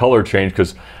candidate to color change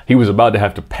because he was about to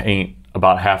have to paint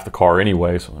about half the car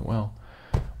anyway. So I'm like, well,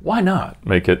 why not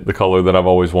make it the color that I've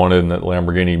always wanted and that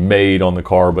Lamborghini made on the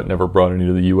car but never brought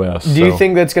into the U.S. Do you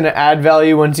think that's going to add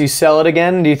value once you sell it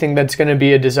again? Do you think that's going to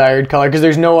be a desired color? Because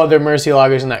there's no other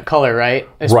Murcielagos in that color, right?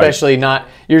 Especially not,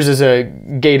 yours is a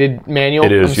gated manual.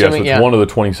 It is, yes. It's one of the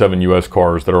 27 U.S.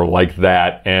 cars that are like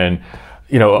that. And,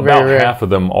 you know, about half of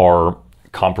them are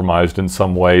compromised in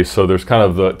some way. So there's kind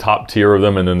of the top tier of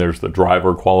them, and then there's the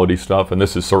driver quality stuff. And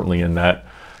this is certainly in that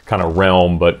kind of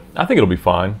realm, but I think it'll be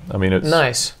fine. I mean, it's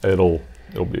nice. It'll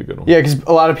be a good one. Yeah, because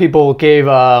a lot of people gave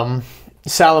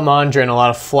Salamandrin a lot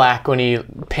of flack when he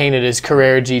painted his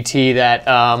Carrera GT. That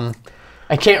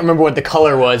I can't remember what the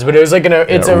color was, but it was like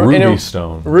it's a ruby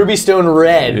stone. Ruby stone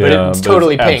red, but it's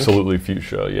totally pink. Absolutely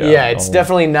fuchsia. Yeah. Yeah, it's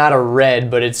definitely not a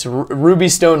red, but it's ruby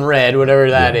stone red, whatever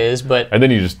that is. But and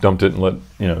then you just dumped it and let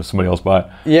somebody else buy it.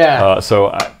 Yeah. So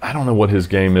I don't know what his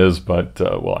game is, but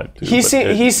I do.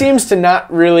 He seems to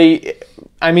not really.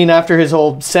 I mean, after his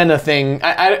whole Senna thing,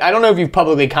 I don't know if you've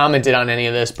publicly commented on any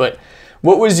of this, but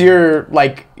What was your,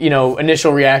 like, you know,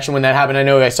 initial reaction when that happened? I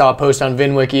know I saw a post on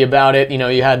VINwiki about it. You know,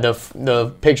 you had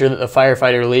the picture that the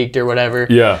firefighter leaked or whatever.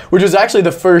 Yeah. Which was actually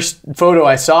the first photo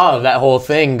I saw of that whole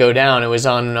thing go down. It was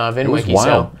on VINwiki. It was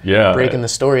wild. Yeah. Breaking the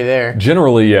story there.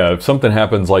 Generally, yeah, if something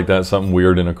happens like that, something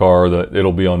weird in a car, that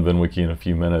it'll be on VINwiki in a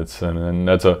few minutes. And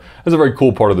that's a very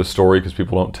cool part of the story because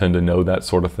people don't tend to know that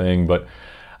sort of thing. But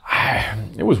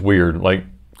it was weird. Like,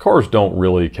 cars don't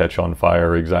really catch on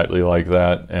fire exactly like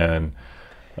that. And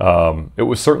it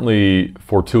was certainly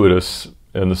fortuitous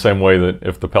in the same way that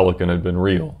if the Pelican had been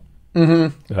real,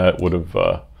 that would have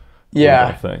been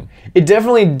a thing. It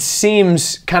definitely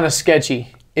seems kind of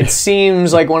sketchy. It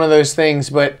seems like one of those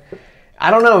things, but I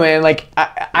don't know, man. Like,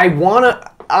 I want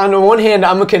to, on the one hand,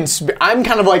 I'm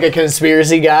kind of like a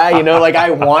conspiracy guy, you know, like I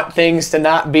want things to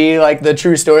not be like the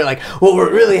true story, like, well,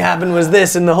 what really happened was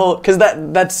this and the whole, because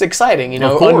that's exciting, you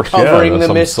know, uncovering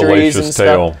the mysteries and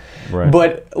stuff. Right.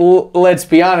 But let's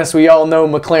be honest, we all know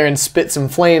McLaren spit some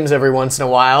flames every once in a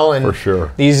while, and for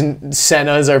sure, these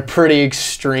Sennas are pretty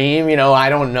extreme. You know, I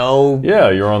don't know.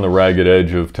 Yeah, you're on the ragged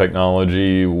edge of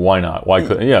technology. Why not? Why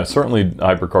couldn't? Yeah, certainly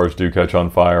hypercars do catch on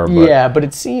fire. But yeah, but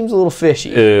it seems a little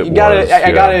fishy. I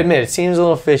gotta admit, it seems a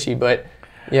little fishy. But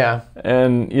yeah,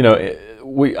 and you know,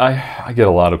 I get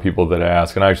a lot of people that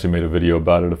ask, and I actually made a video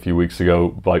about it a few weeks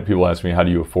ago. Like, people ask me, how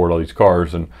do you afford all these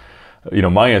cars? And you know,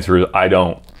 my answer is, I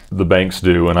don't. The banks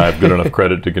do, and I have good enough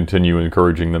credit to continue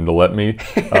encouraging them to let me.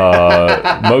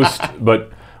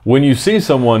 But when you see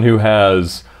someone who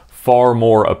has far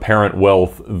more apparent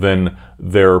wealth than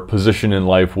their position in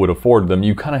life would afford them,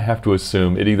 you kind of have to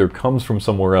assume it either comes from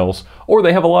somewhere else or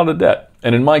they have a lot of debt.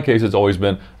 And in my case, it's always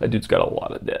been, that dude's got a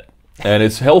lot of debt. And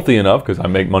it's healthy enough because I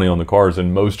make money on the cars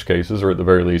in most cases, or at the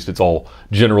very least, it's all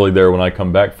generally there when I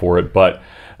come back for it. But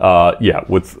yeah,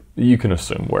 you can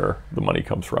assume where the money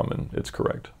comes from, and it's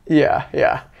correct. Yeah,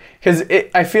 yeah. Because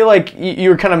I feel like you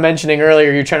were kind of mentioning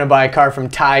earlier, you're trying to buy a car from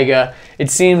Taiga. It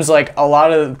seems like a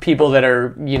lot of the people that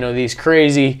are, you know, these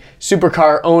crazy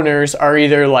supercar owners are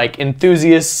either like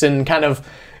enthusiasts and kind of,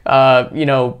 you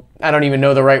know, I don't even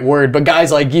know the right word, but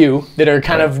guys like you that are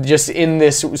kind of just in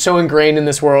this, so ingrained in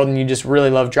this world, and you just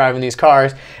really love driving these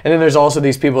cars. And then there's also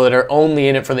these people that are only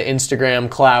in it for the Instagram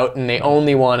clout, and they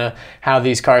only want to have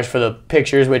these cars for the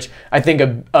pictures, which I think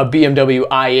a BMW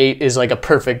i8 is like a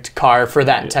perfect car for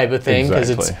that type of thing,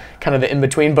 because it's kind of the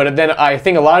in-between. But then I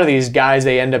think a lot of these guys,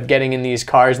 they end up getting in these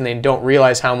cars and they don't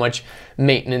realize how much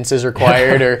maintenance is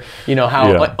required, or you know,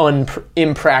 how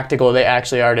impractical they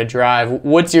actually are to drive.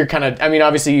 What's your kind of, I mean,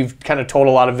 obviously you've kind of told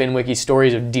a lot of VINwiki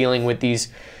stories of dealing with these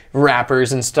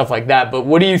rappers and stuff like that, but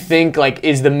what do you think, like,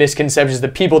 is the misconceptions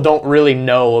that people don't really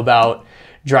know about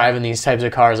driving these types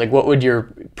of cars? Like, what would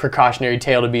your precautionary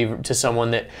tale to be to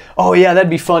someone that, oh yeah, that'd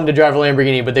be fun to drive a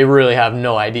Lamborghini, but they really have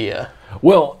no idea?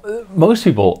 Well, most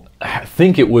people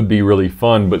think it would be really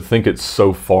fun, but think it's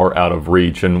so far out of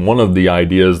reach. And one of the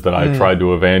ideas that I tried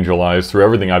to evangelize through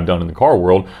everything I've done in the car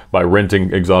world, by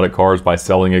renting exotic cars, by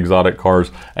selling exotic cars,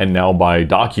 and now by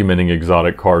documenting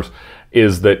exotic cars,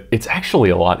 is that it's actually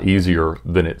a lot easier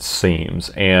than it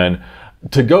seems. And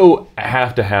to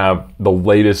have to have the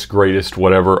latest, greatest,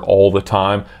 whatever all the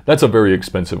time, that's a very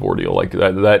expensive ordeal. Like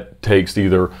that takes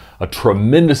either a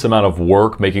tremendous amount of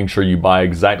work, making sure you buy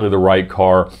exactly the right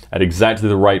car at exactly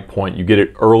the right point. You get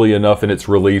it early enough in its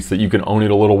release that you can own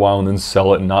it a little while and then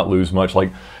sell it and not lose much.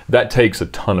 Like, that takes a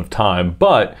ton of time.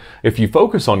 But if you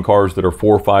focus on cars that are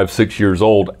 4, 5, 6 years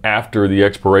old after the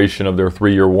expiration of their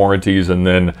 3-year warranties, and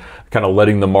then kind of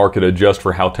letting the market adjust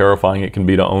for how terrifying it can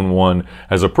be to own one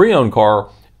as a pre-owned car,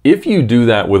 if you do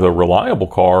that with a reliable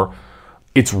car,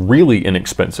 it's really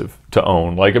inexpensive to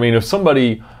own. Like, I mean, if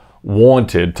somebody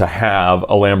wanted to have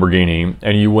a Lamborghini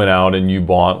and you went out and you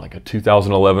bought like a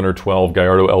 2011 or 12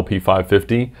 Gallardo LP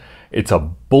 550, it's a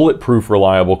bulletproof,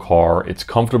 reliable car. It's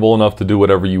comfortable enough to do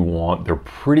whatever you want. They're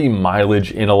pretty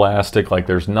mileage inelastic. Like,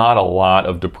 there's not a lot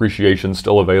of depreciation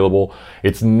still available.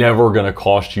 It's never going to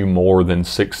cost you more than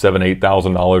 $6,000, $7,000,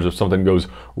 $8,000 if something goes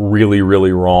really,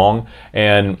 really wrong.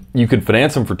 And you can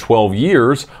finance them for 12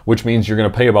 years, which means you're going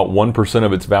to pay about 1%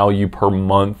 of its value per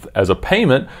month as a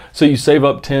payment. So you save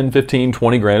up 10, 15,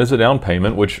 20 grand as a down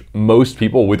payment, which most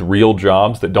people with real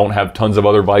jobs that don't have tons of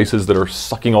other vices that are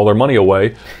sucking all their money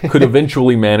away could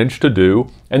eventually manage to do.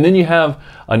 And then you have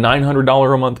a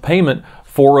 $900 a month payment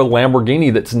for a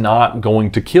Lamborghini that's not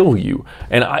going to kill you.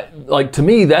 And to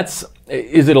me,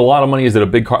 is it a lot of money? Is it a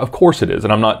big car? Of course it is.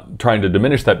 And I'm not trying to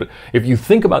diminish that. But if you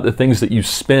think about the things that you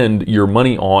spend your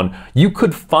money on, you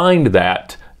could find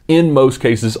that in most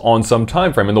cases on some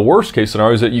time frame. And the worst case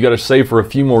scenario is that you got to save for a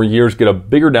few more years, get a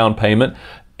bigger down payment,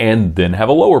 and then have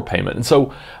a lower payment. And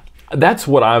so that's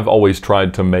what I've always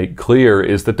tried to make clear,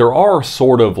 is that there are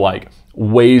sort of like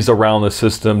ways around the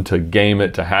system to game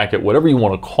it, to hack it, whatever you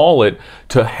want to call it,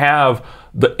 to have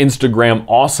the Instagram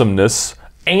awesomeness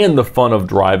and the fun of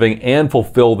driving and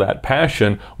fulfill that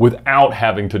passion without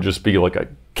having to just be like a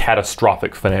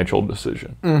catastrophic financial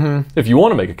decision. If you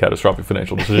want to make a catastrophic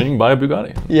financial decision, you can buy a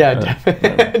Bugatti. Yeah,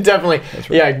 definitely. Right.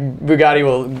 Yeah, Bugatti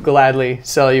will gladly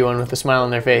sell you one with a smile on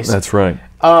their face. That's right.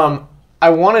 I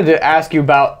wanted to ask you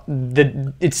about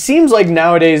it seems like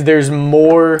nowadays there's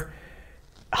more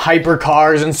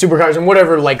hypercars and supercars and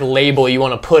whatever like label you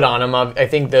want to put on them. I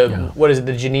think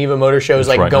the Geneva Motor Show is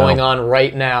like going on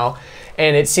right now.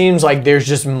 And it seems like there's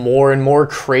just more and more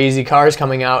crazy cars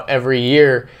coming out every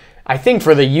year. I think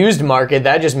for the used market,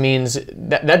 that just means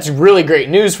that's really great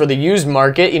news for the used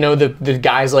market. You know, the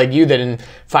guys like you that in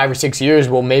 5 or 6 years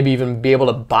will maybe even be able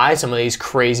to buy some of these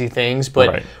crazy things.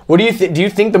 But what do you think? Do you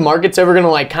think the market's ever going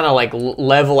to like kind of like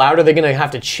level out? Are they going to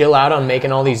have to chill out on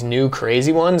making all these new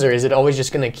crazy ones, or is it always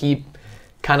just going to keep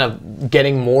kind of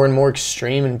getting more and more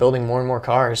extreme and building more and more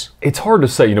cars? It's hard to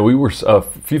say. You know, a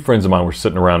few friends of mine were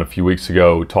sitting around a few weeks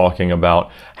ago talking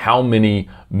about how many $1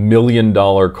 million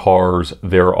cars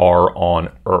there are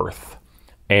on Earth.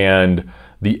 And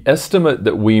the estimate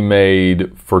that we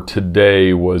made for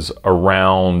today was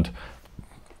around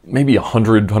maybe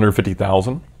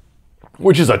 150,000,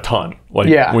 which is a ton.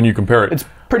 Like when you compare it. It's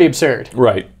pretty absurd.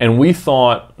 Right. And we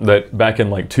thought that back in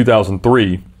like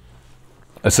 2003,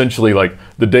 essentially like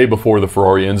the day before the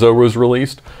Ferrari Enzo was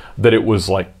released, that it was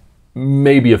like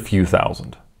maybe a few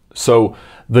thousand. So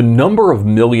the number of $1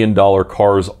 million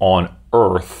cars on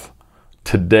Earth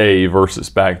today versus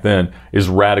back then is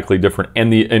radically different.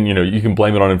 And you know, you can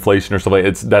blame it on inflation or something.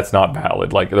 That's not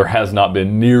valid. Like there has not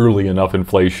been nearly enough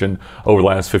inflation over the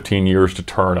last 15 years to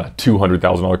turn a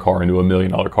 $200,000 car into a $1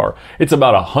 million car. It's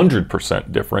about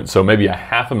 100% different. So maybe a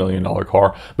 $500,000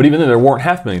 car, but even then there weren't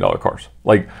 $500,000 cars.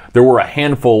 Like there were a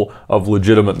handful of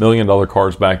legitimate $1 million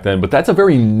cars back then, but that's a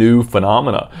very new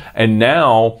phenomena. And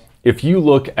now if you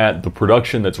look at the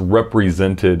production that's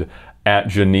represented at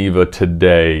Geneva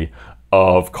today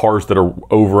of cars that are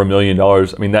over $1 million, I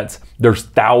mean, there's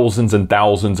thousands and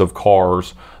thousands of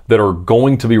cars that are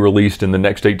going to be released in the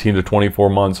next 18 to 24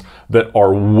 months that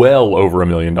are well over $1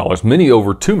 million, many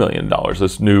over $2 million.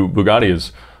 This new Bugatti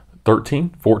is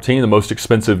 13, 14, the most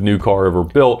expensive new car ever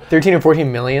built. 13 or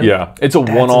 14 million? Yeah, it's a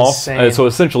one-off. So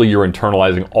essentially you're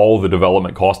internalizing all the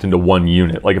development cost into one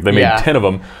unit. Like if they made 10 of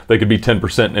them, they could be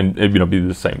 10% and it'd, you know, be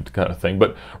the same kind of thing.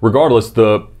 But regardless,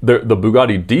 the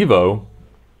Bugatti Divo,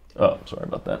 oh, sorry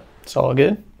about that. It's all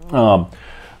good.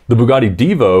 The Bugatti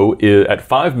Divo at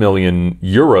 5 million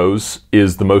euros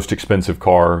is the most expensive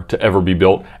car to ever be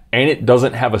built, and it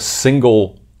doesn't have a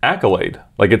single accolade.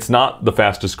 Like it's not the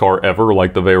fastest car ever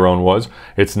like the Veyron was.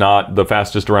 It's not the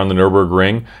fastest around the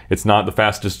Nürburgring. It's not the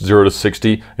fastest 0 to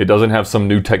 60. It doesn't have some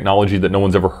new technology that no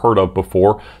one's ever heard of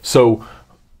before. So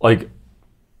like,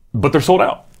 but they're sold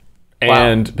out.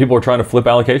 And people are trying to flip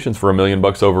allocations for $1 million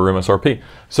over MSRP.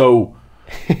 So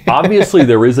obviously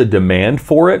there is a demand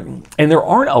for it, and there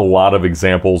aren't a lot of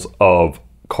examples of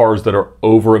cars that are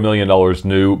over $1 million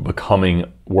new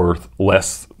becoming worth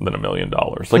less than $1 million.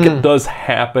 Like it does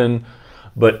happen,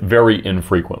 but very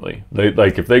infrequently.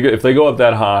 If they go up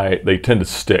that high, they tend to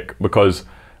stick because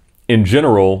in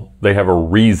general they have a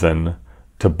reason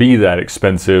to be that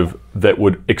expensive that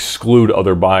would exclude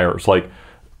other buyers. Like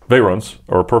Veyrons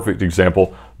are a perfect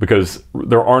example because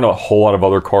there aren't a whole lot of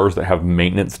other cars that have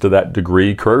maintenance to that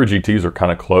degree. Carrera GTs are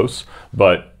kind of close,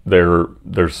 but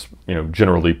there's you know,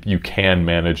 generally you can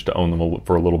manage to own them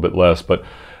for a little bit less. But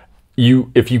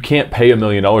if you can't pay $1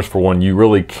 million for one, you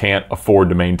really can't afford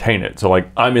to maintain it. So like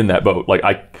I'm in that boat. Like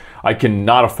I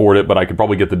cannot afford it, but I could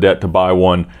probably get the debt to buy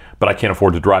one, but I can't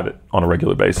afford to drive it on a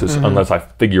regular basis unless I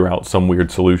figure out some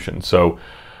weird solution. So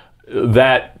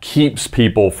that keeps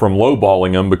people from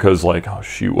lowballing them because like, oh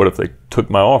shoot, what if they took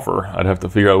my offer? I'd have to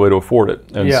figure out a way to afford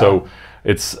it. And so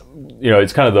it's, you know,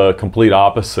 it's kind of the complete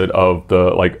opposite of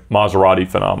the like Maserati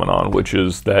phenomenon, which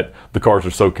is that the cars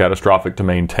are so catastrophic to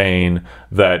maintain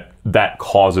that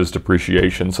causes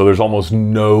depreciation. So there's almost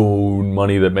no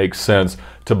money that makes sense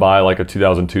to buy like a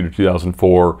 2002 to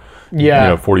 2004, you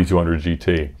know, 4200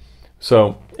 GT.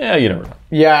 So yeah, you never know.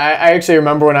 Yeah, I actually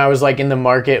remember when I was like in the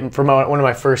market for one of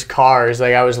my first cars,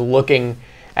 like I was looking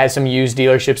at some used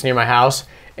dealerships near my house,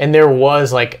 and there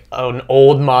was like an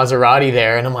old Maserati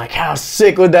there, and I'm like, how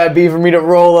sick would that be for me to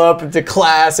roll up into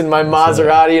class in my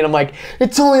Maserati? And I'm like,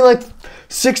 it's only like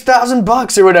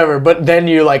 $6,000 or whatever. But then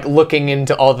you're like looking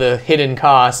into all the hidden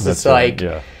costs. It's like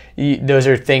those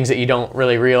are things that you don't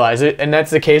really realize. And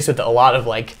that's the case with a lot of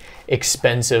like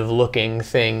expensive looking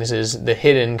things is the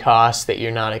hidden costs that you're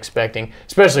not expecting,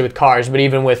 especially with cars, but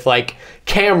even with like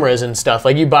cameras and stuff.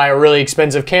 Like you buy a really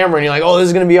expensive camera and you're like, oh, this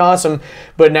is going to be awesome,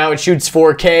 but now it shoots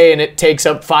 4K and it takes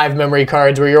up 5 memory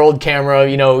cards, where your old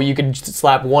camera, you know, you could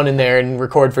slap one in there and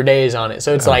record for days on it.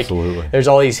 So it's Absolutely. like there's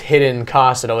all these hidden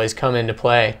costs that always come into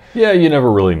play. Yeah, you never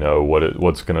really know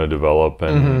what's going to develop,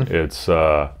 and it's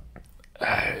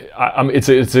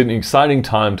it's an exciting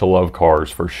time to love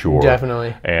cars for sure.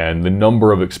 Definitely. And the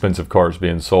number of expensive cars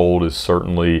being sold is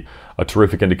certainly a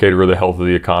terrific indicator of the health of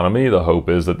the economy. The hope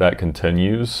is that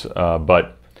continues,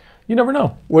 but you never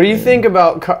know. What do you think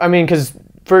about, I mean, because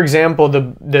for example,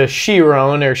 the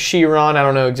Chiron, I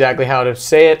don't know exactly how to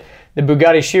say it, the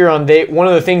Bugatti Chiron, one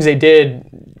of the things they did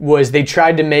was they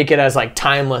tried to make it as like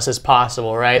timeless as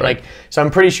possible, right? Like, so I'm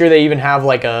pretty sure they even have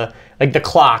like the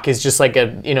clock is just like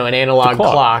an analog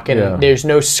clock, and there's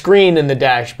no screen in the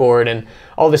dashboard and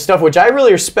all this stuff, which I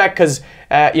really respect, because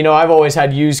I've always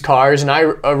had used cars, and I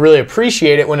really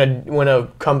appreciate it when a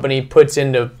company puts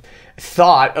into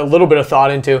a little bit of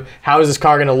thought into how is this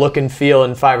car going to look and feel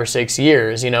in 5 or 6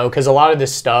 years, because a lot of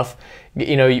this stuff,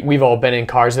 we've all been in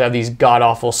cars that have these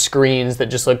god-awful screens that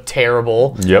just look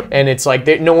terrible. Yep. And it's like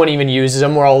no one even uses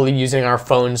them. We're all using our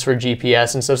phones for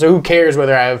GPS and stuff. So who cares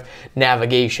whether I have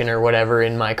navigation or whatever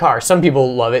in my car? Some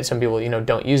people love it. Some people,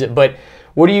 don't use it. But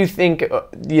what do you think,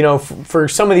 for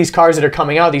some of these cars that are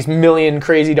coming out, these million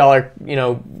crazy dollar,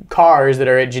 cars that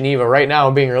are at Geneva right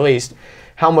now being released,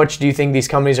 how much do you think these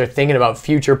companies are thinking about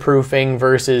future-proofing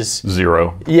versus...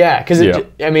 Zero. Yeah, because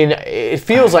it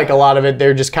feels like a lot of it,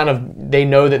 they're just they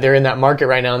know that they're in that market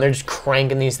right now, and they're just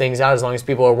cranking these things out as long as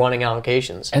people are wanting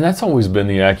allocations. And that's always been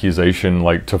the accusation,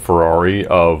 like to Ferrari,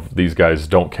 of these guys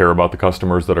don't care about the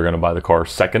customers that are going to buy the car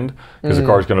second, because the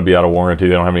car's going to be out of warranty.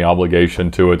 They don't have any obligation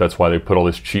to it. That's why they put all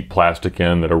this cheap plastic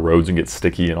in that erodes and gets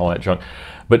sticky and all that junk.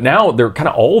 But now they're kind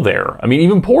of all there. I mean,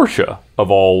 even Porsche,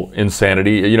 of all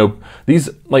insanity, these,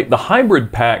 like the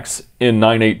hybrid packs in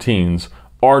 918s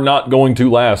are not going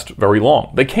to last very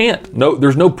long. They can't. No,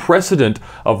 there's no precedent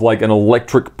of like an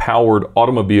electric powered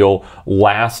automobile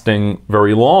lasting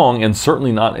very long, and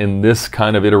certainly not in this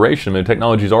kind of iteration. I mean,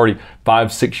 technology is already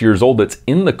 5-6 years old that's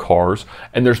in the cars,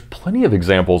 and there's plenty of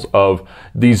examples of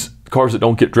these cars that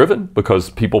don't get driven because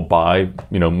people buy,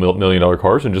 $1 million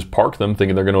cars and just park them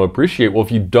thinking they're going to appreciate. Well,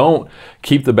 if you don't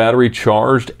keep the battery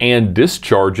charged and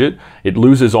discharge it, it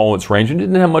loses all its range. And it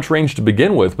didn't have much range to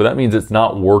begin with, but that means it's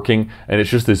not working, and it's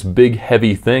just this big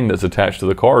heavy thing that's attached to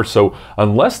the car. So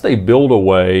unless they build a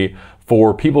way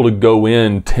for people to go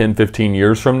in 10, 15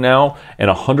 years from now and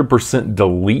 100%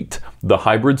 delete the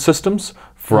hybrid systems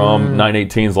from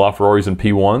 918s, LaFerraris, and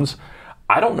P1s,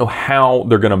 I don't know how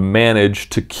they're going to manage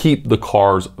to keep the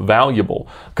cars valuable,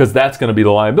 because that's going to be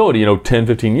the liability. 10,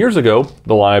 15 years ago,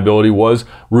 the liability was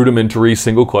rudimentary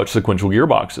single clutch sequential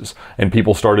gearboxes. And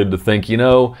people started to think, if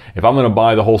I'm going to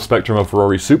buy the whole spectrum of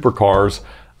Ferrari supercars,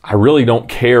 I really don't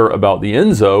care about the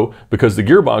Enzo because the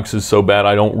gearbox is so bad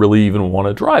I don't really even want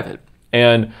to drive it.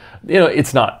 And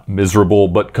it's not miserable,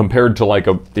 but compared to like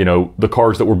the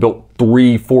cars that were built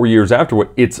 3-4 years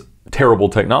afterward, it's terrible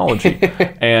technology.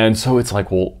 And so it's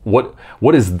like, well,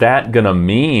 what is that gonna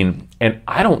mean? And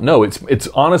I don't know. It's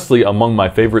honestly among my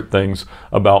favorite things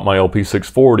about my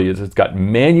LP640 is it's got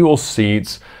manual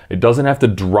seats. It doesn't have to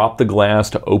drop the glass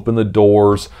to open the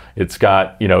doors. It's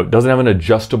got, it doesn't have an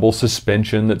adjustable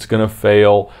suspension that's gonna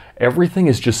fail. Everything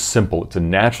is just simple. It's a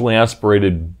naturally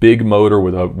aspirated big motor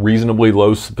with a reasonably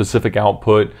low specific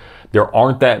output. There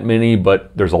aren't that many,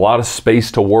 but there's a lot of space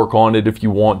to work on it if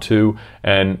you want to.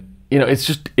 And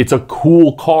it's a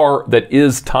cool car that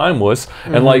is timeless.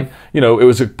 And it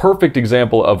was a perfect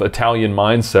example of Italian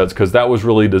mindsets, because that was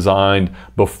really designed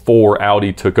before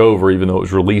Audi took over, even though it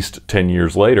was released 10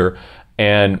 years later.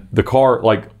 And the car,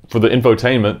 for the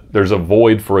infotainment, there's a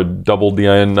void for a double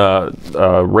DIN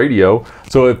radio.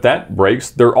 So if that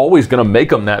breaks, they're always going to make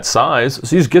them that size.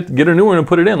 So you just get a new one and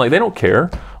put it in. They don't care.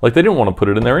 They didn't want to put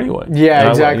it in there anyway. Yeah,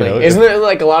 exactly. Isn't there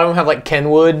a lot of them have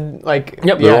Kenwood?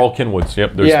 Yep, they're all Kenwoods.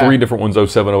 Yep, there's 3 different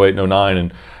ones: 07, 08, and 09.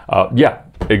 And yeah,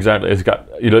 exactly.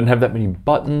 It doesn't have that many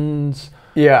buttons.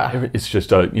 Yeah. It's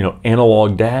just a,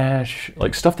 analog dash,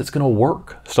 stuff that's going to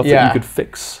work, stuff that you could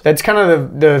fix. That's kind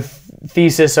of the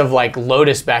thesis of like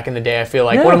Lotus back in the day. I feel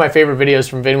like one of my favorite videos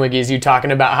from VINwiki is you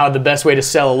talking about how the best way to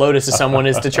sell a Lotus to someone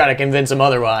is to try to convince them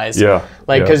otherwise.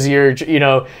 Like, because you're,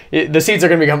 the seats are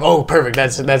going to become, oh, perfect.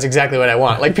 That's exactly what I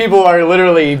want. Like, people are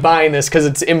literally buying this because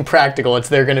it's impractical.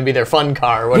 They're going to be their fun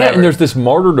car or whatever. Yeah, and there's this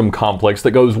martyrdom complex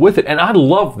that goes with it. And I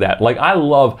love that. Like, I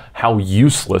love how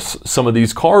useless some of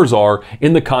these cars are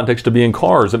in the context of being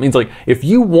cars. It means, like, if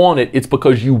you want it, it's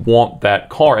because you want that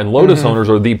car. And Lotus owners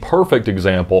are the perfect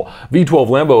example. V12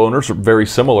 Lambo owners are very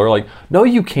similar. Like, no,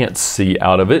 you can't see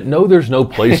out of it. No, there's no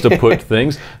place to put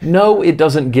things. No, it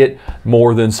doesn't get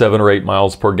more than 7 or 8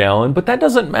 miles per gallon. But that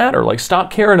doesn't matter. Like,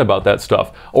 stop caring about that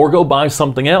stuff or go buy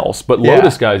something else. But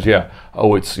Lotus guys,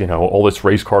 oh, it's, all this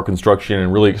race car construction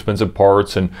and really expensive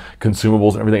parts and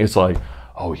consumables and everything. It's like,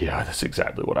 oh yeah, that's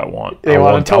exactly what I want. I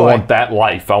want that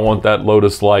life. I want that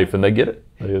Lotus life. And they get it.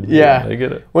 They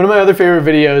get it. One of my other favorite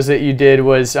videos that you did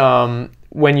was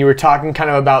when you were talking kind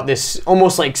of about this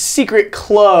almost like secret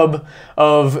club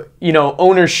of,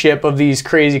 ownership of these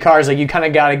crazy cars. Like, you kind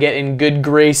of got to get in good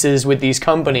graces with these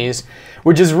companies,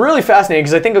 which is really fascinating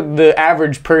because I think the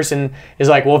average person is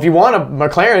like, well, if you want a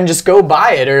McLaren, just go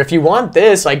buy it. Or if you want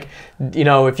this, like,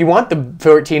 if you want the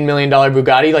 $14 million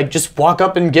Bugatti, like, just walk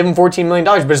up and give them $14 million.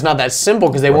 But it's not that simple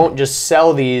because they won't just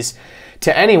sell these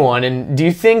to anyone. And do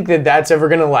you think that that's ever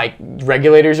gonna, like,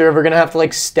 regulators are ever gonna have to,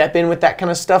 like, step in with that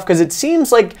kind of stuff? Because it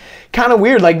seems like kind of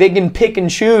weird. Like, they can pick and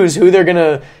choose who they're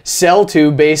gonna sell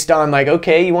to based on, like,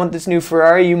 okay, you want this new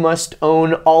Ferrari, you must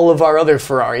own all of our other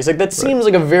Ferraris. Like, that seems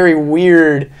like a very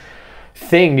weird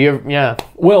thing.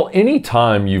 Well,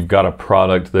 anytime you've got a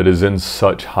product that is in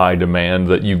such high demand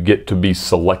that you get to be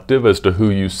selective as to who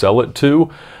you sell it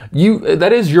to,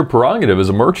 that is your prerogative as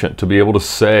a merchant to be able to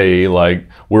say, like,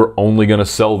 we're only going to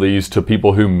sell these to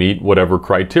people who meet whatever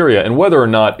criteria. And whether or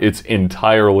not it's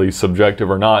entirely subjective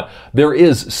or not, there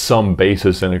is some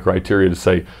basis in a criteria to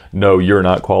say, no, you're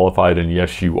not qualified, and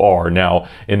yes, you are. Now,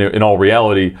 in all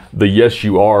reality, the yes,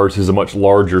 you are's is a much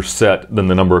larger set than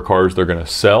the number of cars they're going to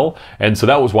sell. And so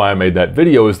that was why I made that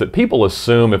video, is that people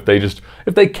assume if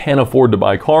they can't afford to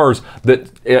buy cars,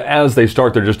 that as they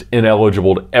start, they're just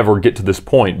ineligible to ever get to this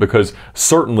point. Because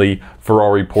certainly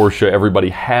Ferrari, Porsche, everybody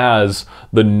has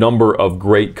the number of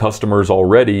great customers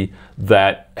already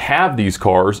that have these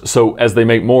cars. So as they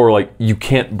make more, like, you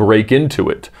can't break into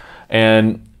it.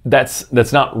 And that's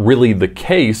not really the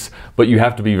case, but you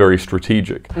have to be very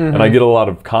strategic. And I get a lot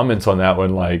of comments on that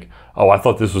one, like, oh, I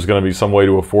thought this was going to be some way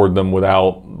to afford them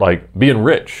without, like, being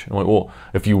rich. I'm like, well,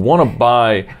 if you want to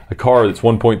buy a car that's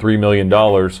 $1.3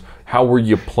 million, how were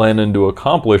you planning to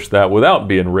accomplish that without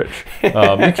being rich? You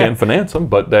can finance them,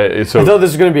 but I thought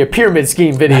this was going to be a pyramid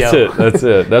scheme video. That's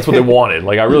it. That's what they wanted.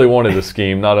 Like, I really wanted a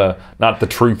scheme, not the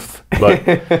truth, but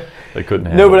they couldn't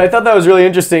have it. No, but I thought that was really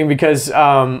interesting because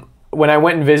when I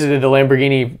went and visited the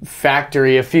Lamborghini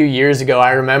factory a few years ago,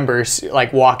 I remember,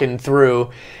 like, walking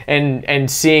through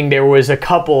and seeing there was a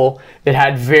couple that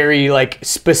had very, like,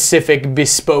 specific,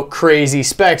 bespoke, crazy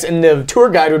specs, and the tour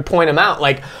guide would point them out,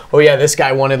 like, oh yeah, this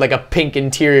guy wanted, like, a pink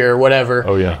interior or whatever.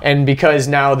 Oh yeah. And because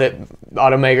now that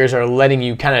automakers are letting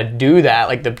you kind of do that,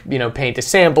 like the paint to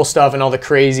sample stuff and all the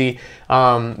crazy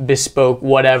bespoke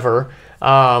whatever,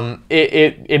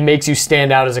 it makes you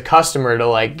stand out as a customer to,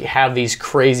 like, have these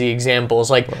crazy examples,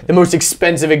 like the most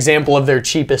expensive example of their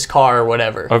cheapest car or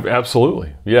whatever.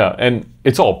 Absolutely, yeah. And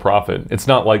it's all profit. It's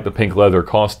not like the pink leather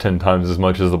costs 10 times as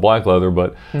much as the black leather,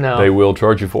 but they will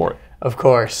charge you for it. Of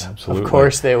course. Absolutely. Of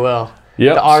course they will.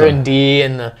 Yep, the R&D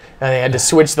and they had to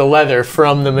switch the leather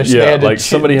from the machine. Yeah, like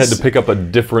somebody had to pick up a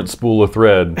different spool of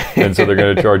thread, and so they're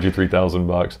going to charge you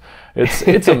 $3,000.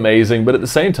 It's amazing, but at the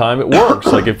same time, it works.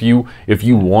 Like, if you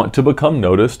want to become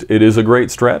noticed, it is a great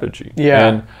strategy. Yeah.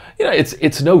 And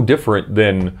it's no different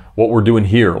than what we're doing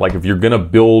here. Like, if you're going to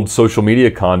build social media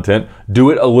content,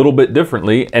 do it a little bit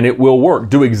differently, and it will work.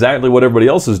 Do exactly what everybody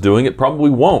else is doing, it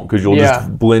probably won't, because you'll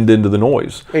just blend into the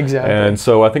noise. Exactly. And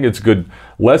so I think it's a good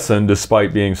lesson,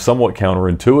 despite being somewhat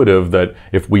counterintuitive, that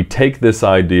if we take this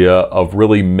idea of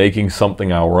really making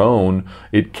something our own,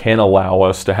 it can allow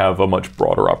us to have a much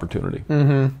broader opportunity.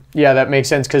 Yeah, that makes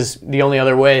sense, because the only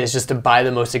other way is just to buy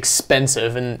the most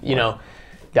expensive, and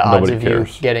the odds of you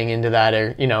getting into that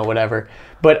are, whatever.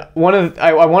 But I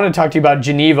want to talk to you about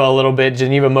Geneva a little bit,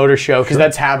 Geneva Motor Show, because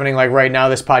that's happening, like, right now.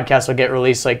 This podcast will get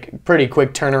released, like, pretty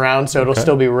quick turnaround, so it'll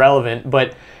still be relevant.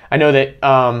 But I know that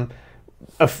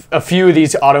a few of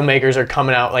these automakers are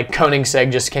coming out, like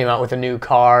Koenigsegg just came out with a new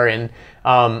car, and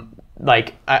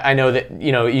like I know that,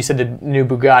 you know, you said the new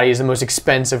Bugatti is the most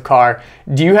expensive car.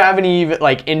 Do you have any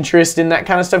like interest in that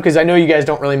kind of stuff? Because I know you guys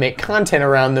don't really make content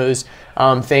around those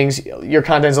things. Your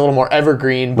content's a little more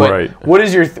evergreen. But right.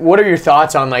 what are your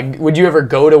thoughts on, like, would you ever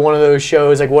go to one of those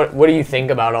shows? Like, what do you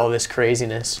think about all this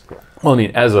craziness? Well, I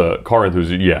mean, as a car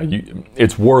enthusiast, yeah,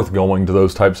 it's worth going to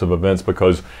those types of events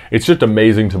because it's just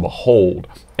amazing to behold.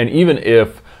 And even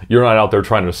if you're not out there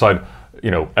trying to decide, you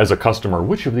know, as a customer,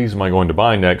 which of these am I going to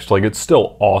buy next? Like, it's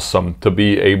still awesome to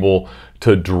be able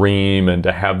to dream and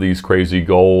to have these crazy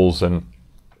goals. And,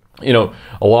 you know,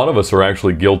 a lot of us are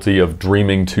actually guilty of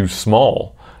dreaming too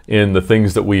small in the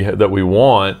things that we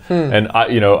want. And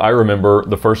I remember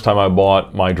the first time I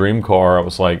bought my dream car, I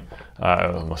was like,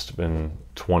 it must have been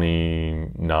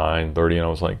 29, 30, and I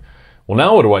was like, well,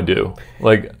 now what do I do?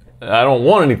 Like, I don't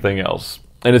want anything else.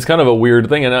 And it's kind of a weird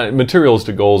thing, and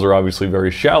materialistic goals are obviously very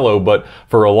shallow, but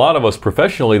for a lot of us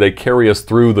professionally, they carry us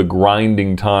through the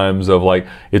grinding times of like,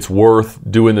 it's worth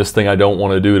doing this thing I don't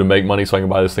want to do to make money so I can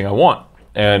buy this thing I want.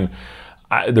 And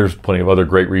there's plenty of other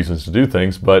great reasons to do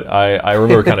things, but I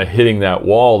remember kind of hitting that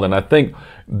wall, and I think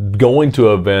going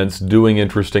to events, doing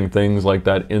interesting things like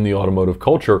that in the automotive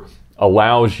culture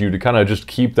allows you to kind of just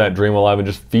keep that dream alive and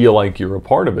just feel like you're a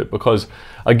part of it. Because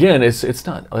again, it's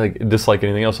not like just like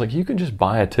anything else. Like, you can just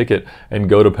buy a ticket and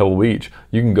go to Pebble Beach.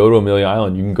 You can go to Amelia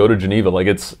Island. You can go to Geneva. Like,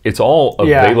 it's all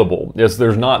available. Yes,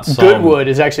 there's not some... Goodwood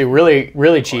is actually really,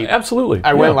 really cheap. Absolutely.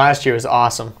 I went last year. It was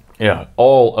awesome. Yeah,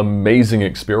 all amazing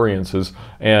experiences,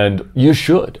 and you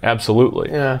should,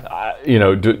 absolutely. Yeah. You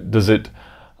know, does it...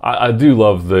 I do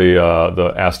love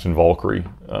the Aston Valkyrie.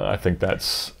 I think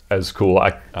that's as cool.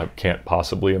 I can't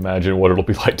possibly imagine what it'll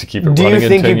be like to keep it running in 10 years.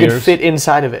 Do you think you could fit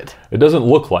inside of it? It doesn't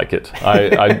look like it.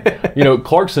 You know,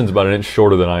 Clarkson's about an inch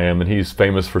shorter than I am, and he's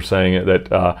famous for saying it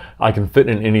that I can fit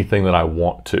in anything that I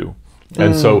want to.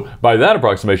 And so by that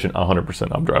approximation, 100%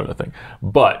 I'm driving the thing.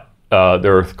 But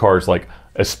there are cars like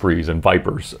Esprits and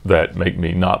Vipers that make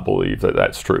me not believe that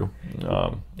that's true.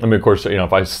 I mean, of course, you know,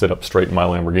 if I sit up straight in my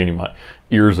Lamborghini, my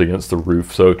ears against the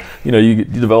roof, so you know, you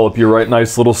develop your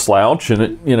nice little slouch, and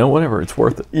it, you know, whatever, it's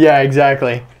worth it. Yeah,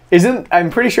 exactly. I'm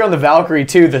pretty sure on the Valkyrie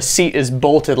too, the seat is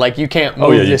bolted, like you can't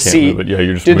move the seat. Move it. Yeah,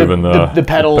 you're just moving the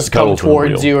pedals come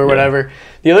towards you or whatever.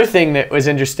 The other thing that was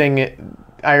interesting,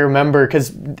 I remember,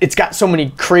 because it's got so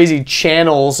many crazy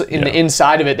channels in the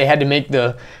inside of it, they had to make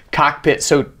the cockpit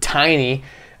so tiny.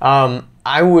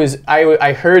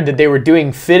 I heard that they were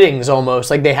doing fittings almost,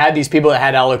 like they had these people that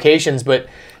had allocations, but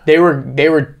they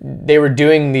were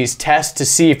doing these tests to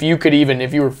see if you could even,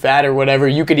 if you were fat or whatever,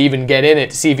 you could even get in it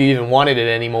to see if you even wanted it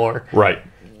anymore. Right.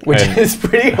 Which is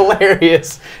pretty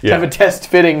hilarious to have a test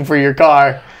fitting for your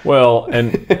car. Well,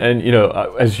 and you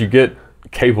know, as you get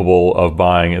capable of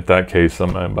buying, at that case,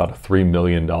 about a $3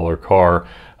 million car.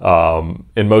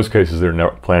 In most cases, they're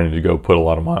not planning to go put a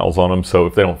lot of miles on them. So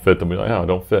if they don't fit, they'll be like, oh,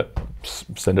 don't fit.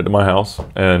 Send it to my house,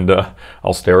 and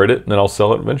I'll stare at it, and then I'll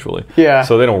sell it eventually. Yeah.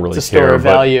 So they don't really care. It's a store of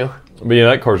value. But yeah,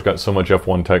 that car's got so much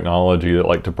F1 technology that,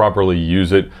 like, to properly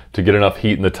use it, to get enough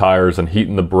heat in the tires and heat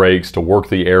in the brakes, to work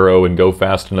the aero and go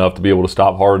fast enough to be able to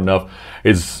stop hard enough,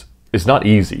 is not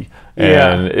easy.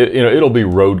 And it'll be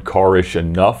road car-ish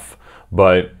enough.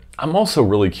 But I'm also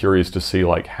really curious to see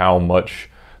like how much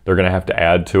they're going to have to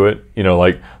add to it. You know,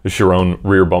 like the Chiron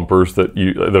rear bumpers that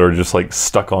are just like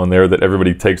stuck on there that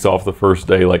everybody takes off the first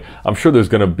day. Like, I'm sure there's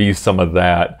going to be some of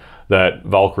that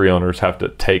Valkyrie owners have to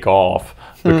take off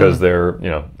because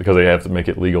because they have to make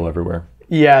it legal everywhere.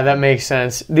 Yeah, that makes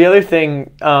sense. The other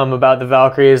thing about the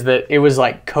Valkyrie is that it was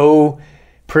like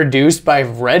co-produced by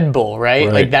Red Bull,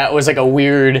 right? Like that was like a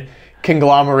weird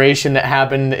conglomeration that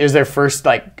happened. It was their first,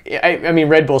 like, I mean,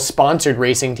 Red Bull sponsored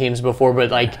racing teams before, but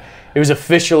like it was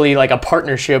officially like a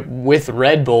partnership with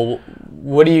Red Bull.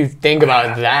 What do you think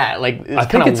about that? Like, I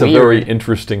think it's weird. A very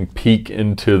interesting peek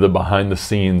into the behind the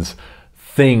scenes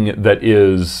thing that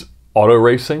is auto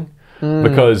racing,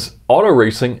 because auto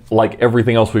racing, like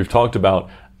everything else we've talked about,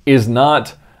 is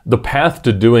not, the path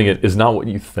to doing it is not what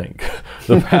you think.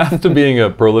 The path to being a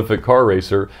prolific car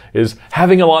racer is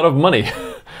having a lot of money.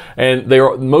 And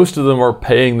most of them are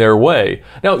paying their way.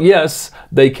 Now, yes,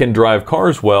 they can drive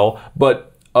cars well,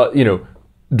 but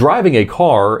driving a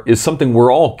car is something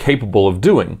we're all capable of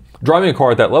doing. Driving a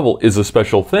car at that level is a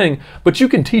special thing, but you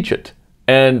can teach it,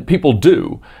 and people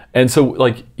do. And so,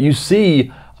 like, you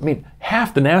see, I mean,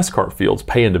 half the NASCAR fields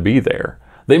paying to be there.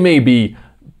 They may be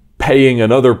paying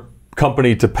another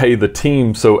company to pay the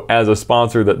team so as a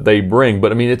sponsor that they bring,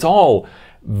 but I mean, it's all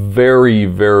very,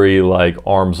 very like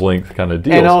arm's length kind of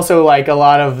deals. And also like a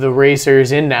lot of the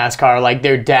racers in NASCAR, like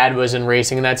their dad was in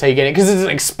racing and that's how you get it. Because it's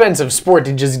an expensive sport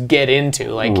to just get into.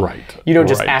 Like you don't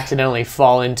just accidentally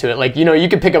fall into it. Like, you know, you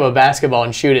could pick up a basketball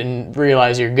and shoot it and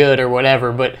realize you're good or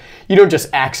whatever, but you don't just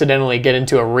accidentally get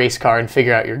into a race car and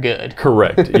figure out you're good.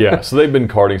 Correct. Yeah. So they've been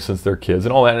karting since they're kids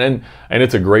and all that. And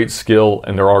it's a great skill,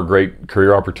 and there are great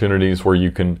career opportunities where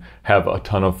you can have a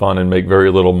ton of fun and make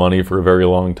very little money for a very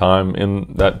long time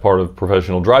in that part of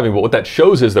professional driving. But what that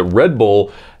shows is that Red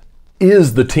Bull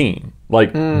is the team.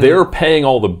 Like they're paying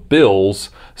all the bills,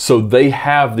 so they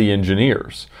have the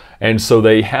engineers. And so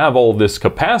they have all this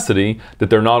capacity that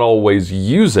they're not always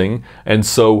using, and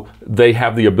so they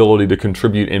have the ability to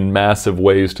contribute in massive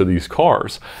ways to these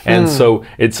cars. And so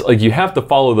it's like you have to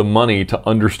follow the money to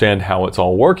understand how it's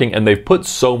all working, and they've put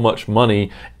so much money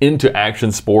into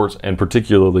action sports and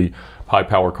particularly high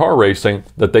power car racing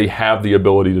that they have the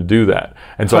ability to do that.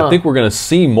 And so I think we're going to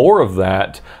see more of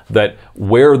that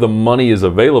where the money is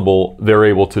available, they're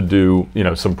able to do, you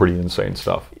know, some pretty insane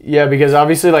stuff. Yeah, because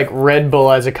obviously like Red Bull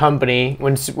as a company,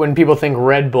 when people think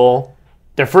Red Bull,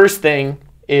 their first thing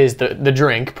is the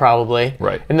drink, probably.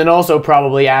 Right. And then also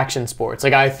probably action sports.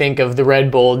 Like I think of the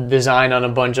Red Bull design on a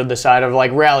bunch of the side of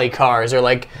like rally cars or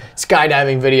like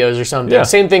skydiving videos or something. Yeah.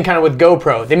 Same thing kind of with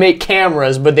GoPro. They make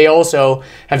cameras, but they also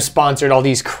have sponsored all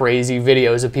these crazy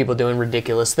videos of people doing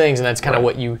ridiculous things, and that's kind of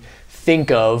what you think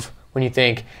of when you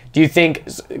think. Do you think,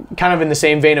 kind of in the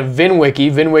same vein of VINwiki,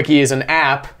 VINwiki is an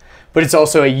app, but it's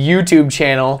also a YouTube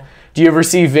channel. Do you ever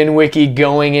see VINwiki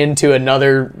going into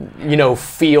another, you know,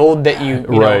 field that you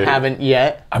know, haven't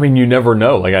yet? I mean, you never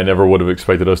know. Like, I never would have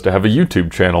expected us to have a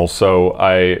YouTube channel. So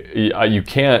you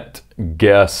can't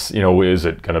guess, you know, is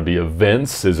it going to be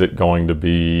events? Is it going to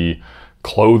be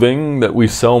clothing that we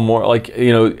sell more? Like,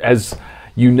 you know, as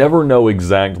you never know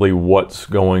exactly what's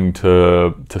going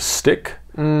to stick.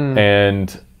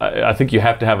 And I think you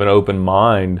have to have an open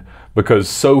mind, because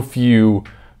so few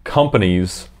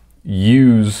companies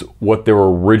use what their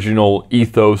original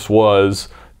ethos was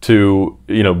to,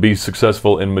 you know, be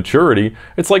successful in maturity.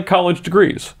 It's like college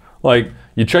degrees. Like,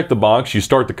 you check the box, you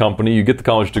start the company, you get the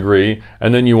college degree,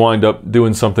 and then you wind up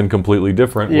doing something completely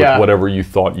different with whatever you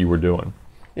thought you were doing.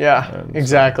 Yeah,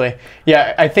 exactly.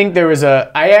 Yeah, I think there was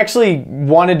I actually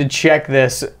wanted to check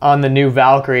this on the new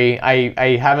Valkyrie.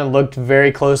 I haven't looked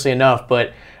very closely enough,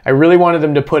 but I really wanted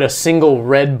them to put a single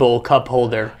Red Bull cup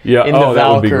holder in the Valkyrie. That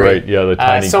would be great. Yeah, the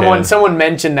tiny can. Someone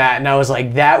mentioned that, and I was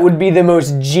like, that would be the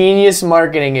most genius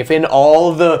marketing if in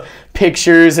all the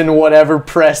pictures and whatever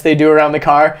press they do around the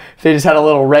car, if they just had a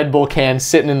little Red Bull can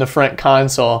sitting in the front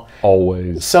console.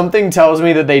 Always. Something tells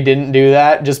me that they didn't do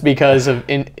that just because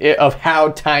of how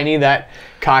tiny that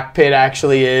cockpit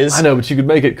actually is. I know, but you could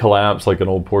make it collapse like an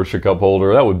old Porsche cup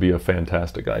holder. That would be a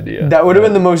fantastic idea. That would have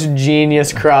been the most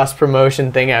genius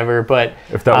cross-promotion thing ever, but...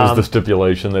 If that was the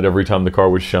stipulation, that every time the car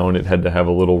was shown, it had to have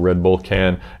a little Red Bull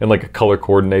can and like a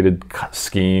color-coordinated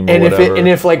scheme or whatever.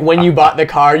 If like when you bought the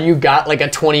car, you got like a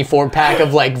 24-pack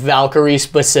of like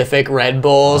Valkyrie-specific Red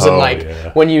Bulls, and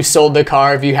like when you sold the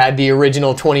car, if you had the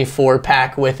original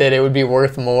 24-pack with it, it would be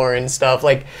worth more and stuff.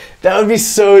 Like, that would be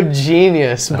so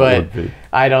genius, but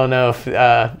I don't know if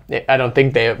I don't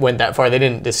think they went that far. They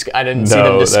didn't. I didn't see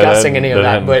them discussing any of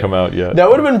that. But come out yet. That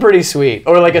would have been pretty sweet,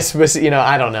 or like a specific. You know,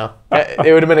 I don't know.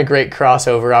 It would have been a great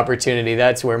crossover opportunity.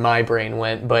 That's where my brain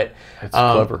went. But it's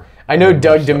clever. I know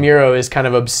Doug DeMuro is kind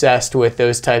of obsessed with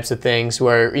those types of things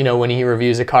where, you know, when he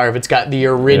reviews a car, if it's got the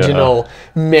original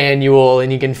manual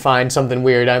and you can find something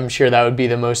weird, I'm sure that would be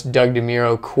the most Doug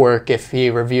DeMuro quirk if he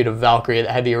reviewed a Valkyrie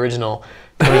that had the original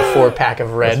 24-pack of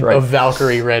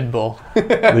Valkyrie Red Bull.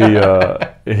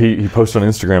 He posted on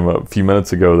Instagram a few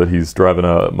minutes ago that he's driving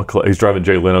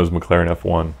Jay Leno's McLaren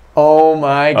F1. Oh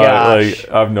my gosh!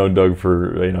 I've known Doug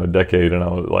for a decade, and I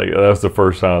was like, that was the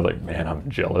first time I was like, man, I'm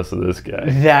jealous of this guy.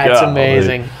 That's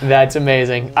amazing. That's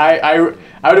amazing. I would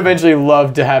eventually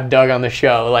love to have Doug on the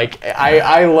show. Like,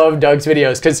 I love Doug's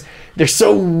videos because they're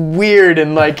so weird,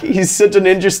 and like he's such an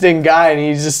interesting guy, and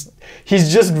he's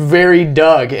just very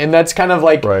Doug. And that's kind of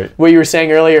like what you were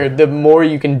saying earlier, the more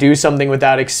you can do something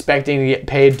without expecting to get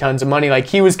paid tons of money. Like,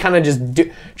 he was kind of just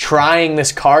trying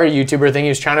this car YouTuber thing. He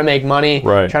was trying to make money,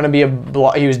 trying to be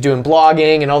he was doing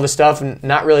blogging and all this stuff and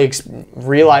not really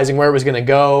realizing where it was going to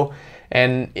go.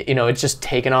 And, you know, it's just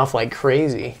taken off like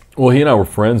crazy. Well, he and I were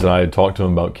friends, and I had talked to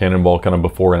him about Cannonball kind of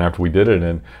before and after we did it.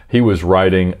 And he was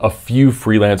writing a few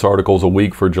freelance articles a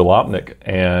week for Jalopnik.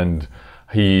 And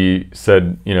he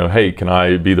said, hey, can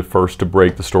I be the first to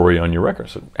break the story on your record? I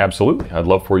said, absolutely, I'd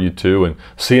love for you to. And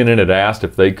CNN had asked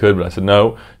if they could, but I said,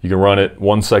 no, you can run it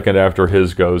 1 second after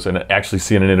his goes. And actually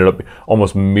CNN ended up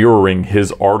almost mirroring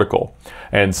his article.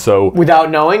 And so, without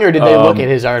knowing, or did they look at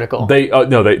his article?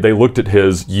 No, they looked at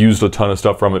his, used a ton of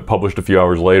stuff from it, published a few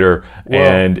hours later,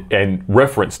 and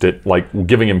referenced it, like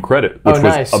giving him credit, which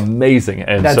was amazing.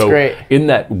 And that's great. In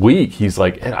that week, he's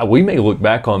like, we may look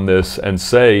back on this and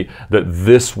say that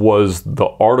this was the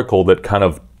article that kind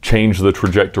of changed the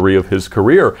trajectory of his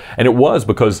career. And it was,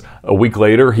 because a week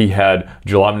later he had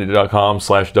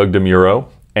jalopnik.com/Doug DeMuro.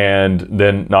 And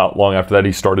then not long after that,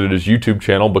 he started his YouTube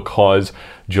channel, because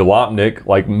Jalopnik,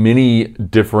 like many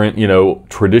different,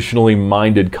 traditionally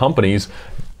minded companies,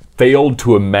 failed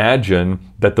to imagine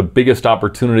that the biggest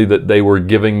opportunity that they were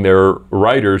giving their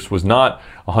writers was not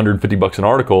 $150 an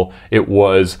article. It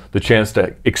was the chance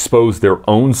to expose their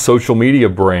own social media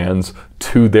brands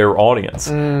to their audience.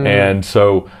 And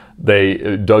so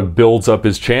Doug builds up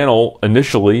his channel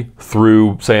initially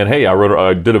through saying, hey,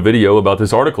 I did a video about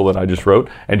this article that I just wrote,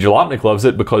 and Jalopnik loves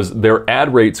it because their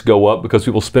ad rates go up because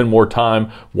people spend more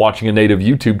time watching a native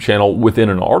YouTube channel within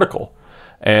an article.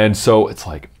 And so it's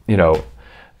like,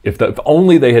 if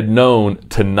only they had known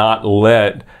to not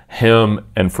let him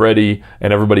and Freddie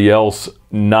and everybody else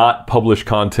not publish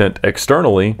content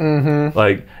externally,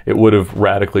 like it would have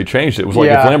radically changed it. It was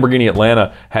like if Lamborghini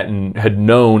Atlanta had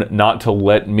known not to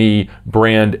let me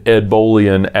brand Ed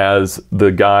Bolian as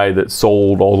the guy that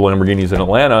sold all the Lamborghinis in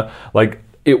Atlanta, like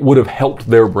it would have helped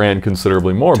their brand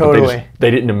considerably more. Totally. But they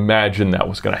didn't imagine that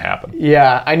was going to happen.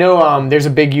 Yeah, I know there's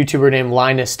a big YouTuber named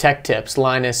Linus Tech Tips,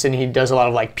 and he does a lot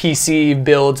of like PC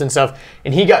builds and stuff.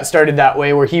 And he got started that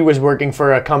way, where he was working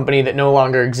for a company that no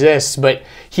longer exists, but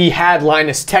he had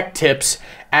Linus Tech Tips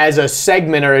as a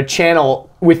segment or a channel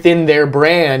within their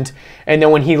brand. And then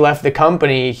when he left the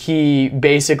company, he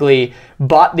basically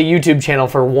bought the YouTube channel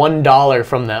for $1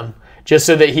 from them. Just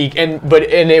so that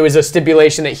and it was a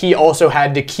stipulation that he also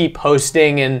had to keep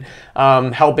hosting and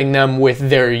helping them with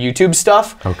their YouTube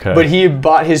stuff. Okay. But he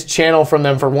bought his channel from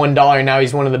them for $1, and now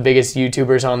he's one of the biggest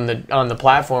YouTubers on the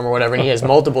platform or whatever. And he has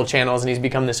multiple channels, and he's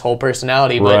become this whole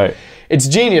personality. But it's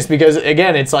genius because,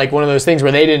 again, it's like one of those things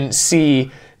where they didn't see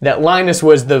that Linus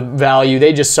was the value.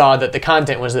 They just saw that the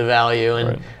content was the value.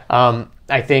 And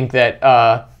I think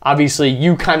that obviously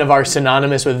you kind of are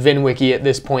synonymous with VINwiki at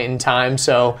this point in time.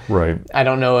 So I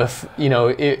don't know if,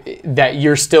 that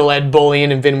you're still Ed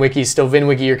Bolian and VINwiki is still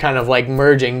VINwiki. You're kind of like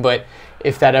merging, but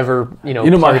if that ever,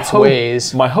 parts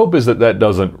ways. My hope is that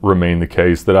doesn't remain the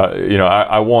case, that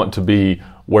I want to be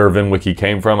where VINwiki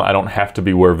came from. I don't have to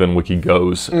be where VINwiki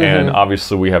goes. And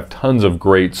obviously we have tons of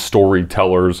great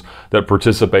storytellers that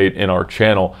participate in our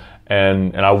channel.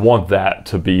 And I want that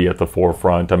to be at the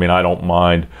forefront. I mean, I don't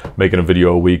mind making a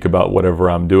video a week about whatever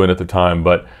I'm doing at the time,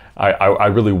 but I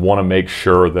really want to make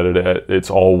sure that it's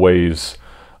always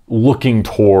looking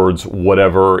towards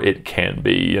whatever it can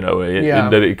be,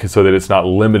 so that it's not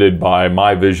limited by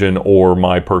my vision or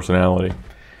my personality.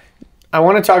 I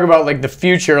want to talk about like the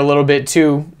future a little bit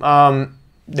too.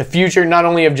 The future not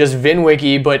only of just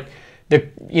VINwiki, but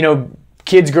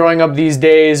kids growing up these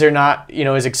days are not,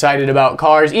 as excited about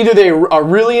cars. Either they are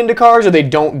really into cars or they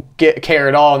don't care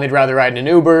at all and they'd rather ride in an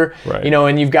Uber.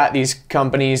 And you've got these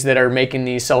companies that are making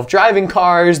these self-driving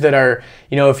cars that are,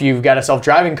 if you've got a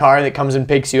self-driving car that comes and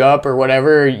picks you up or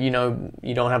whatever, you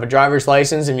don't have a driver's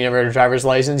license, and you never had a driver's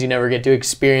license, you never get to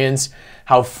experience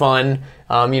how fun,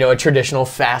 a traditional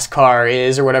fast car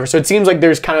is or whatever. So it seems like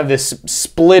there's kind of this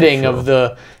splitting of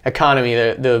the economy.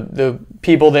 The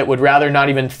people that would rather not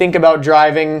even think about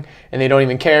driving and they don't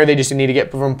even care, they just need to get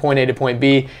from point A to point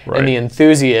B, and the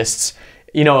enthusiasts.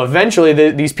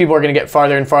 Eventually these people are going to get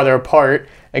farther and farther apart.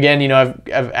 Again,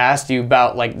 I've asked you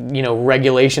about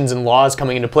regulations and laws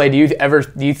coming into play. Do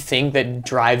you think that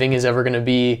driving is ever going to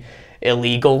be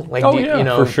illegal?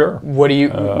 For sure. What do you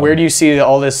where do you see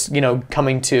all this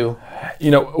coming to?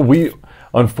 We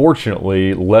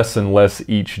unfortunately less and less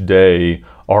each day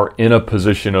are in a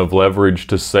position of leverage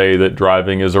to say that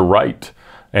driving is a right.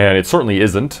 And it certainly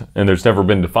isn't, and there's never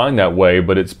been defined that way,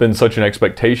 but it's been such an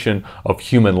expectation of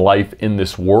human life in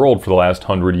this world for the last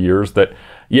 100 years that,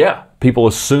 people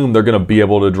assume they're going to be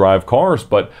able to drive cars,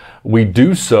 but we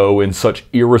do so in such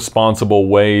irresponsible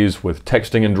ways with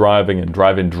texting and driving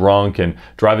drunk and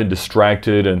driving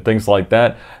distracted and things like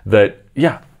that,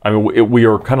 we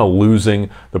are kind of losing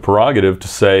the prerogative to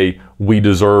say we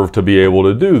deserve to be able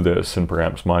to do this, and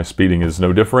perhaps my speeding is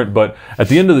no different. But at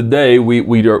the end of the day,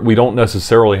 we don't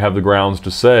necessarily have the grounds to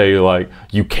say, like,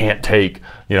 you can't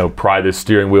pry this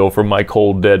steering wheel from my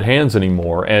cold dead hands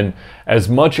anymore. And as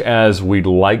much as we'd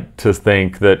like to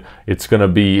think that it's going to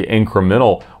be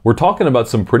incremental, we're talking about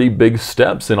some pretty big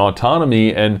steps in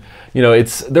autonomy. And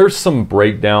there's some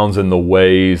breakdowns in the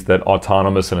ways that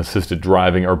autonomous and assisted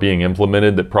driving are being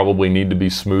implemented that probably need to be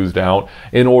smoothed out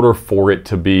in order for it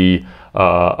to be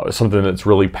something that's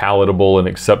really palatable and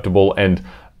acceptable and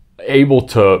able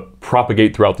to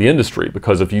propagate throughout the industry.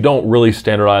 Because if you don't really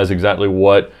standardize exactly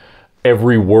what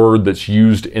every word that's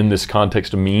used in this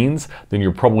context means, then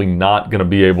you're probably not going to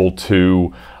be able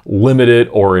to limit it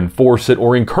or enforce it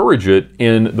or encourage it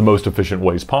in the most efficient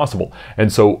ways possible.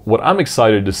 And so what I'm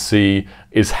excited to see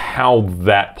is how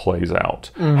that plays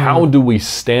out. How do we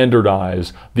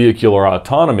standardize vehicular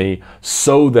autonomy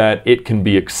so that it can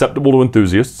be acceptable to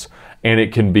enthusiasts and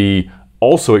it can be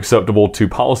also acceptable to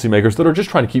policymakers that are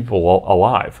just trying to keep people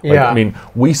alive? I mean,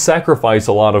 we sacrifice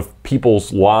a lot of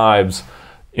people's lives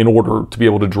in order to be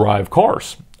able to drive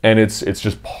cars. And it's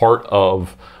just part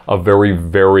of a very,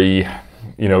 very,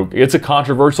 it's a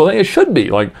controversial thing. It should be.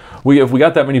 Like, if we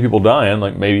got that many people dying,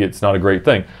 like, maybe it's not a great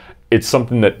thing. It's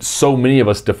something that so many of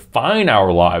us define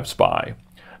our lives by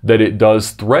that it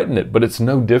does threaten it. But it's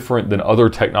no different than other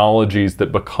technologies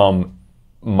that become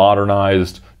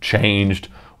modernized, changed,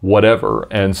 whatever.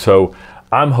 And so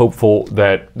I'm hopeful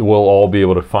that we'll all be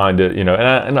able to find it,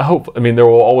 and I hope, there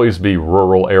will always be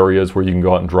rural areas where you can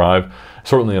go out and drive,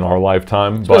 certainly in our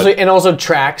lifetime. And also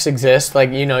tracks exist,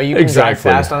 like, you can drive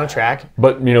fast on a track.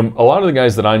 But, a lot of the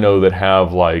guys that I know that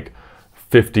have like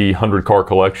 50, 100 car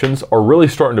collections are really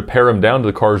starting to pare them down to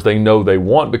the cars they know they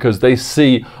want, because they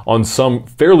see on some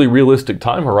fairly realistic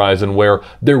time horizon where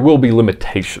there will be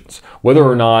limitations, whether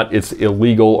or not it's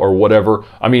illegal or whatever.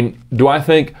 Do I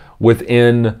think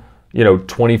within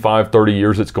 25, 30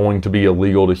 years, it's going to be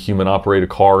illegal to human operate a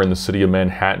car in the city of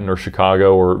Manhattan or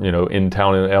Chicago or, in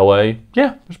town in LA?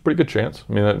 Yeah, there's a pretty good chance.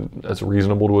 That's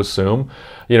reasonable to assume.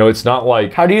 It's not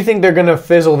like... How do you think they're going to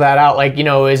fizzle that out? Like,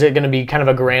 is it going to be kind of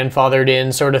a grandfathered in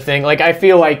sort of thing? Like, I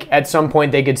feel like at some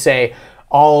point they could say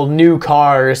all new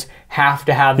cars have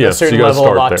to have a certain level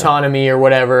of autonomy or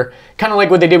whatever. Kind of like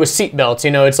what they did with seatbelts.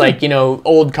 It's like,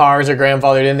 old cars are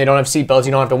grandfathered in, they don't have seatbelts,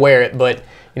 you don't have to wear it, but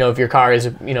if your car is,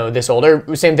 this old,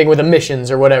 or same thing with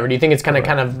emissions or whatever. Do you think it's going to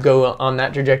kind of go on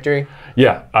that trajectory?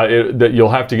 Yeah, that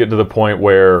you'll have to get to the point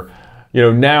where,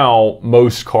 now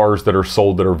most cars that are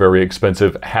sold that are very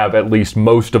expensive have at least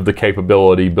most of the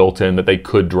capability built in that they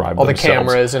could drive all themselves. The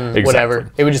cameras and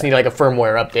whatever. It would just need like a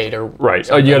firmware update or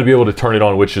something. You got to be able to turn it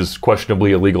on, which is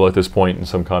questionably illegal at this point in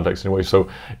some context anyway. So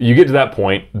you get to that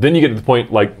point, then you get to the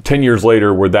point like 10 years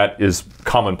later where that is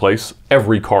commonplace.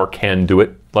 Every car can do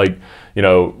it. Like,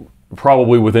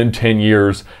 probably within 10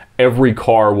 years, every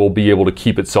car will be able to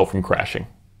keep itself from crashing.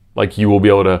 Like, you will be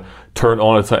able to turn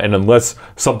on its, and unless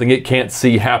something it can't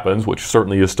see happens, which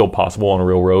certainly is still possible on a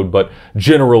real road, but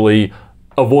generally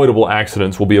avoidable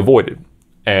accidents will be avoided.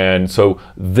 And so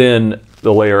then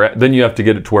then you have to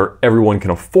get it to where everyone can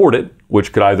afford it,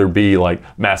 which could either be like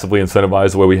massively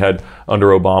incentivized the way we had under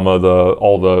Obama,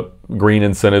 all the green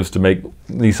incentives to make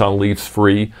Nissan Leafs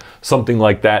free. Something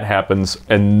like that happens,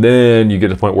 and then you get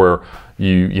to the point where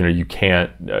you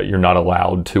can't, you're not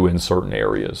allowed to in certain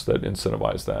areas that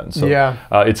incentivize that. And so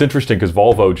it's interesting because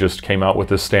Volvo just came out with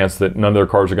this stance that none of their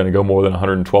cars are going to go more than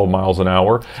 112 miles an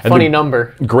hour. And funny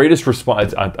number. Greatest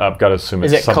response, I've got to assume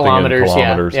it's something kilometers? in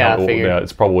kilometers. Yeah, I figured. Yeah,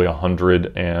 it's probably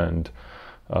 100 and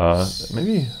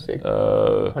maybe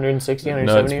 160, 170.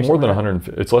 No, it's more than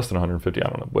 100. It's less than 150. I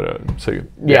don't know. But so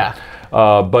yeah.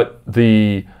 But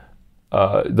the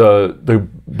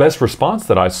best response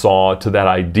that I saw to that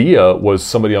idea was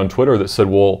somebody on Twitter that said,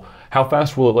 "Well, how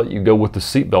fast will it let you go with the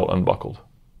seatbelt unbuckled?"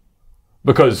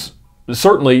 Because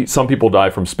certainly some people die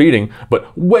from speeding,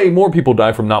 but way more people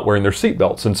die from not wearing their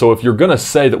seatbelts. And so if you're going to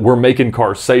say that we're making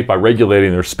cars safe by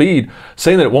regulating their speed,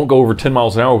 saying that it won't go over 10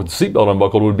 miles an hour with the seatbelt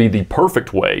unbuckled would be the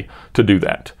perfect way to do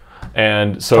that.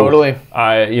 And so totally.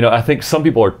 I think some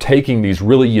people are taking these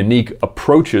really unique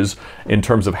approaches in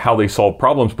terms of how they solve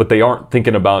problems, but they aren't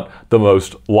thinking about the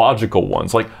most logical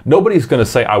ones. Like, nobody's going to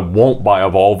say, I won't buy a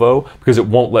Volvo because it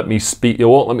won't let me it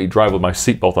won't let me drive with my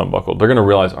seatbelt unbuckled. They're going to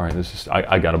realize, all right,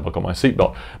 I got to buckle my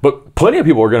seatbelt. But plenty of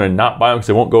people are going to not buy them because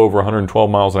they won't go over 112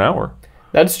 miles an hour.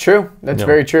 That's true. That's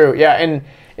very true. Yeah, and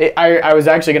I was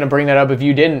actually going to bring that up if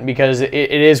you didn't, because it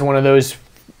is one of those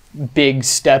big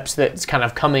steps that's kind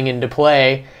of coming into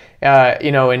play.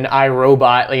 you know, in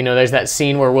iRobot, you know, there's that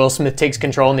scene where Will Smith takes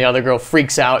control and the other girl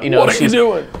freaks out. You know, what are you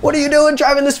doing? What are you doing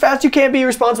driving this fast? You can't be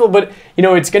responsible. But, you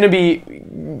know, it's going to be,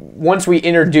 once we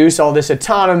introduce all this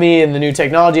autonomy and the new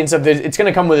technology and stuff, it's going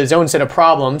to come with its own set of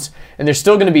problems. And there's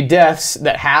still going to be deaths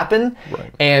that happen.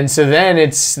 Right. And so then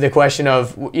it's the question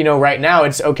of, you know, right now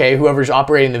it's, okay, whoever's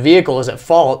operating the vehicle is at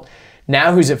fault.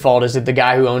 Now who's at fault? Is it the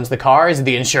guy who owns the car? Is it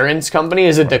the insurance company?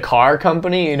 Is it the car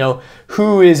company? You know,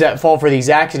 who is at fault for these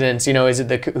accidents? You know, is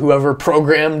it whoever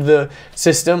programmed the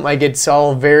system? Like, it's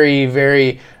all very,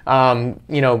 very,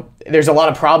 you know, there's a lot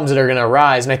of problems that are going to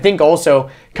arise. And I think also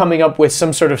coming up with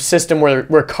some sort of system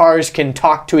where cars can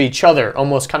talk to each other,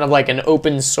 almost kind of like an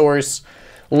open source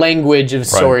language of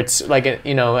sorts, like,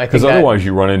 you know, I think because otherwise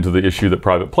you run into the issue that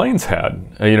private planes had.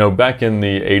 You know, back in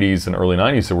the 80s and early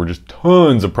 90s, there were just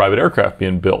tons of private aircraft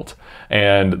being built,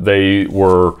 and they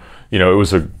were, you know, it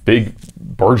was a big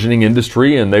burgeoning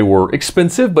industry, and they were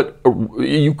expensive, but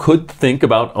you could think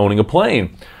about owning a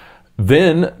plane.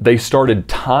 Then they started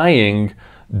tying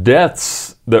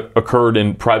deaths that occurred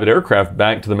in private aircraft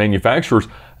back to the manufacturers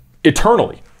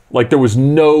eternally. Like, there was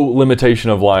no limitation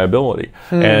of liability.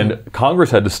 And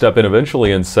Congress had to step in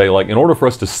eventually and say, like, in order for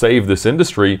us to save this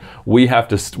industry, we have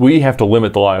to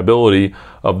limit the liability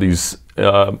of these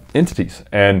entities.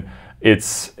 And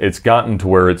it's gotten to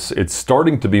where it's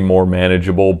starting to be more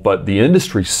manageable, but the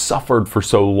industry suffered for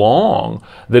so long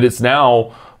that it's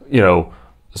now, you know,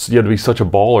 you have to be such a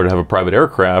baller to have a private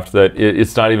aircraft that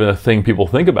it's not even a thing people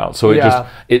think about. So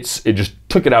it just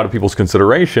took it out of people's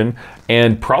consideration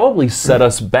and probably set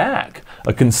us back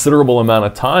a considerable amount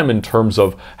of time in terms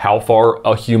of how far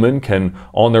a human can,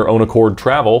 on their own accord,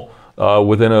 travel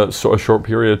within a short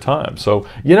period of time. So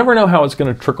you never know how it's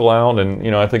going to trickle out, and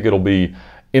you know, I think it'll be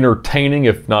entertaining,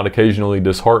 if not occasionally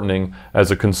disheartening,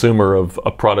 as a consumer of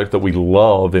a product that we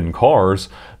love in cars,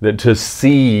 that to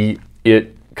see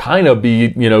it kind of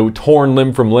be, you know, torn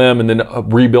limb from limb and then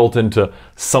rebuilt into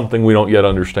something we don't yet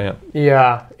understand.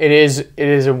 Yeah, it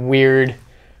is a weird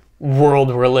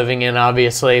world we're living in,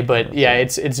 obviously, but yeah,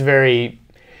 it's very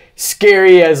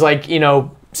scary as, like, you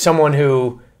know, someone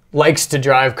who likes to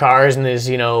drive cars and is,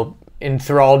 you know,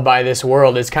 enthralled by this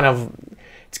world. It's kind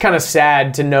of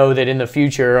sad to know that in the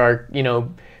future, our, you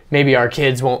know, maybe our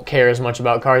kids won't care as much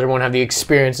about cars or won't have the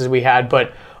experiences we had,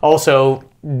 but also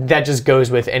that just goes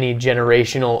with any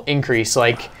generational increase.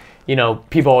 Like, you know,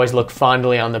 people always look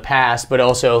fondly on the past, but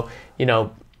also, you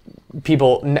know,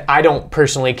 I don't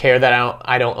personally care that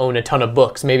I don't own a ton of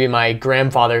books. Maybe my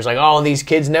grandfather's like, oh, these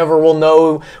kids never will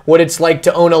know what it's like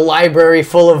to own a library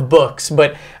full of books.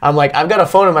 But I'm like, I've got a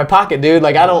phone in my pocket, dude.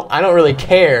 Like, I don't really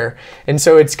care. And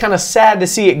so it's kind of sad to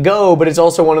see it go, but it's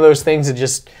also one of those things that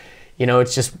just, you know,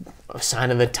 it's just a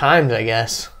sign of the times, I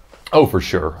guess. Oh, for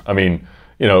sure. I mean,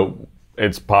 you know,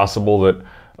 it's possible that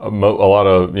a lot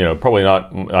of, you know, probably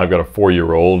not, I've got a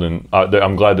 4-year-old, and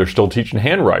I'm glad they're still teaching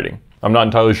handwriting. I'm not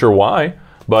entirely sure why,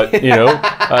 but, you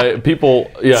know, people,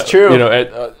 it's true. You know,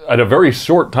 at a very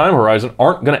short time horizon,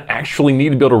 aren't going to actually need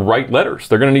to be able to write letters.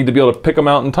 They're going to need to be able to pick them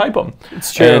out and type them.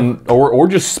 It's true. Or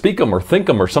just speak them or think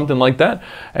them or something like that.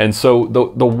 And so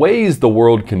the ways the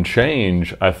world can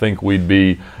change, I think we'd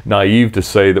be naive to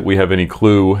say that we have any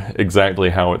clue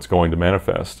exactly how it's going to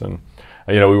manifest. And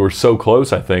you know, we were so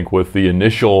close, I think, with the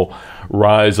initial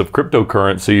rise of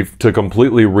cryptocurrency to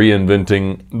completely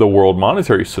reinventing the world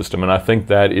monetary system. And I think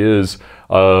that is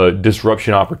a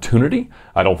disruption opportunity.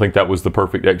 I don't think that was the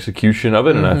perfect execution of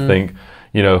it. And I think,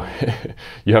 you know,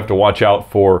 you have to watch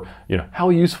out for, you know, how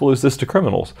useful is this to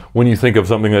criminals when you think of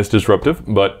something that's disruptive.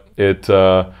 But it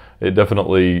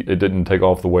didn't take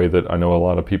off the way that I know a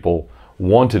lot of people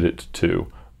wanted it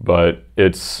to. But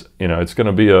it's, you know,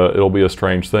 it'll be a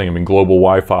strange thing. I mean, global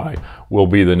Wi-Fi will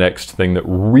be the next thing that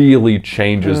really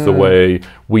changes the way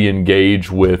we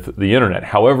engage with the internet.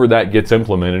 However that gets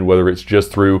implemented, whether it's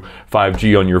just through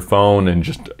 5G on your phone and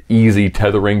just easy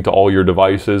tethering to all your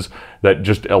devices, that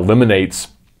just eliminates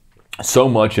so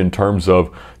much in terms of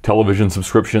television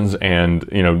subscriptions and,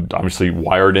 you know, obviously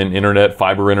wired in internet,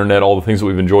 fiber internet, all the things that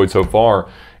we've enjoyed so far.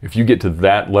 If you get to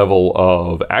that level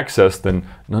of access, then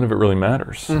none of it really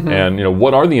matters. And, you know,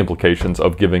 what are the implications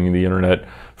of giving the internet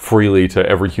freely to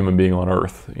every human being on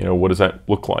Earth? You know, what does that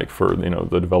look like for, you know,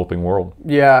 the developing world?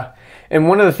 Yeah. And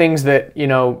one of the things that, you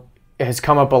know, has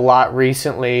come up a lot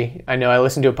recently, I know I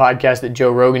listened to a podcast that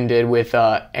Joe Rogan did with,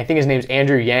 I think his name's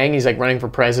Andrew Yang. He's like running for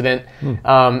president.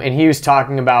 And he was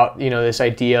talking about, you know, this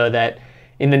idea that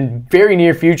in the very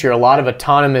near future, a lot of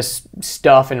autonomous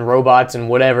stuff and robots and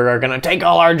whatever are going to take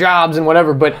all our jobs and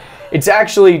whatever. But it's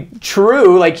actually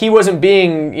true. Like, he wasn't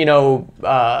being, you know,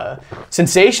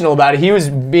 sensational about it. He was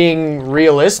being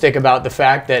realistic about the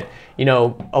fact that, you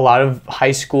know, a lot of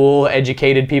high school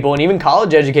educated people and even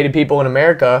college educated people in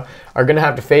America are going to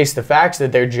have to face the facts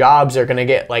that their jobs are going to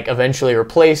get, like, eventually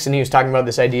replaced. And he was talking about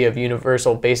this idea of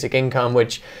universal basic income,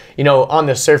 which, you know, on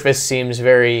the surface seems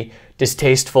very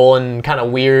distasteful and kind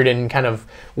of weird and kind of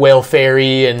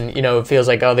welfare-y, and, you know, it feels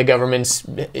like, oh, the government's,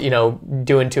 you know,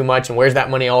 doing too much, and where's that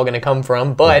money all going to come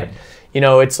from? But, you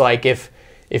know, it's like if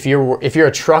you're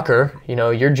a trucker, you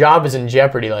know, your job is in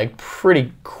jeopardy, like,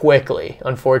 pretty quickly,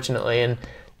 unfortunately. And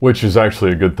which is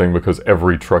actually a good thing, because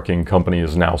every trucking company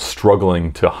is now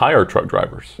struggling to hire truck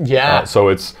drivers. Yeah. So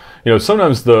it's, you know,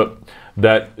 sometimes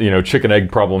that, you know, chicken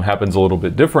egg problem happens a little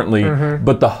bit differently,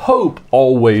 but the hope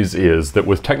always is that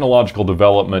with technological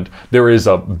development, there is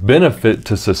a benefit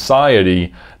to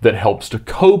society that helps to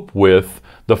cope with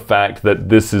the fact that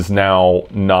this is now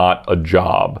not a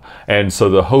job. And so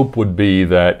the hope would be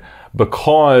that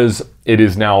because it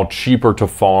is now cheaper to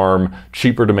farm,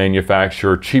 cheaper to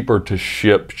manufacture, cheaper to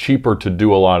ship, cheaper to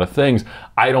do a lot of things,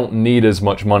 I don't need as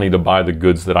much money to buy the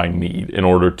goods that I need in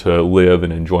order to live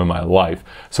and enjoy my life.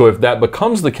 So if that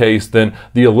becomes the case, then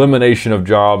the elimination of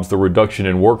jobs, the reduction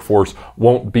in workforce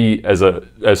won't be as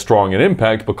strong an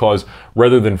impact, because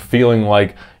rather than feeling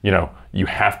like, you know, you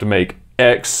have to make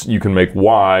X, you can make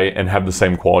Y and have the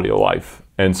same quality of life.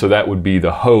 And so that would be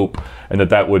the hope, and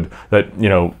that you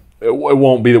know, it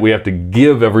won't be that we have to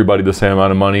give everybody the same amount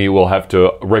of money. We'll have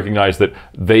to recognize that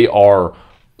they are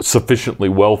sufficiently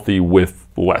wealthy with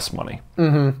less money.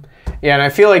 Mm-hmm. Yeah, and I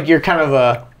feel like you're kind of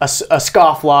a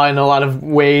scofflaw in a lot of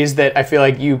ways, that I feel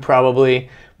like you probably,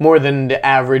 more than the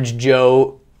average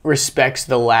Joe, respects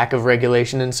the lack of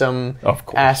regulation in some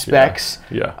aspects.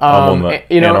 Yeah. I'm on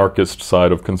the anarchist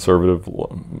side of conservative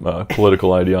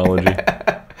political ideology.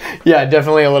 Yeah,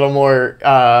 definitely a little more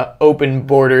open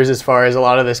borders as far as a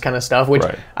lot of this kind of stuff, which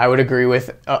I would agree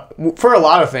with for a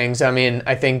lot of things. I mean,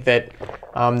 I think that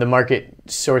the market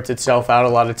sorts itself out a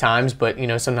lot of times, but, you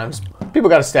know, sometimes people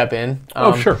got to step in.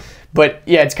 Oh, sure. But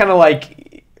yeah, it's kind of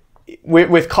like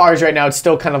with cars right now, it's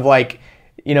still kind of like,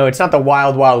 you know, it's not the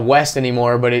wild, wild west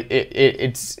anymore, but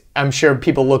it's, I'm sure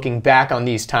people looking back on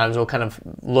these times will kind of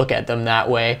look at them that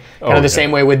way. Kind of the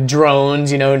same way with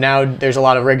drones, you know, now there's a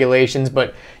lot of regulations,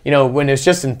 but, you know, when it's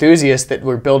just enthusiasts that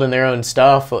were building their own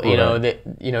stuff, you know, that,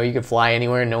 you know, you could fly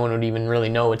anywhere and no one would even really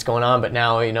know what's going on. But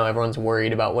now, you know, everyone's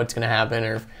worried about what's going to happen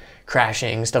or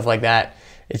crashing, stuff like that.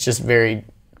 It's just very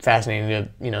fascinating to,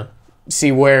 you know,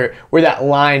 see where that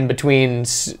line between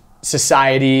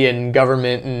society and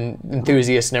government and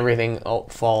enthusiasts and everything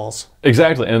falls.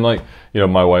 Exactly. And, like, you know,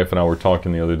 my wife and I were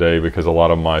talking the other day, because a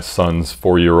lot of my son's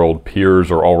 4-year-old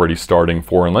peers are already starting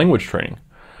foreign language training.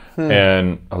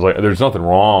 And I was like, there's nothing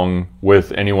wrong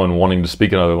with anyone wanting to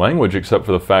speak another language, except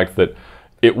for the fact that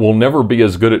it will never be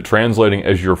as good at translating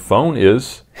as your phone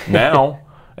is now.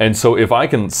 And so if I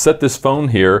can set this phone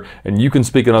here and you can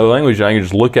speak another language, and I can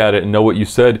just look at it and know what you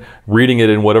said, reading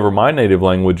it in whatever my native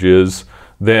language is,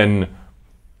 then,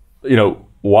 you know,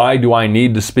 why do I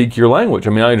need to speak your language?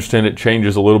 I mean, I understand it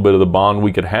changes a little bit of the bond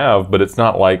we could have, but it's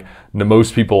not like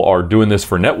most people are doing this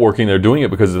for networking. They're doing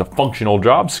it because it's a functional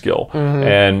job skill.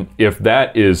 And if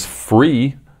that is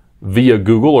free via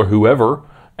Google or whoever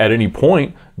at any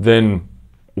point, then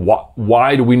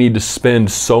why do we need to spend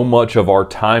so much of our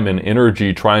time and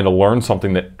energy trying to learn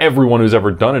something that everyone who's ever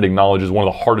done it acknowledges one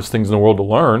of the hardest things in the world to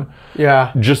learn?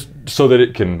 Yeah. Just so that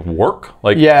it can work?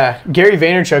 Like, yeah. Gary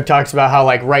Vaynerchuk talks about how,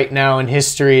 like, right now in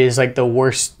history is like the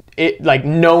worst. Like,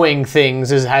 knowing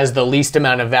things has the least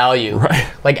amount of value.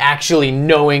 Right. Like, actually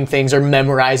knowing things or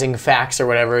memorizing facts or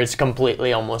whatever is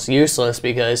completely almost useless,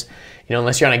 because, you know,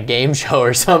 unless you're on a game show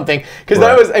or something. Because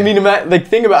that was, I mean, like,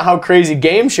 think about how crazy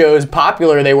game shows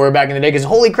popular they were back in the day, because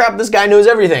holy crap, this guy knows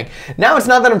everything. Now it's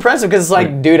not that impressive, because it's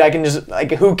like, dude, I can just,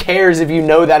 like, who cares if you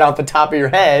know that off the top of your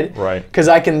head? Right. Because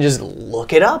I can just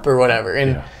look it up or whatever.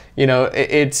 And, you know,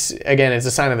 it's, again, it's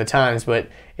a sign of the times, but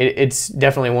it's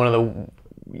definitely one of the,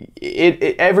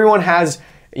 everyone has,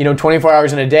 you know, 24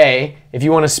 hours in a day. If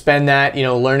you want to spend that, you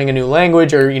know, learning a new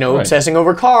language, or, you know, obsessing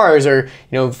over cars, or,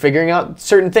 you know, figuring out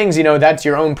certain things, you know, that's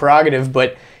your own prerogative.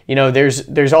 But, you know,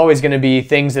 there's always going to be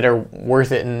things that are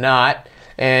worth it and not.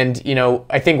 And, you know,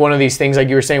 I think one of these things, like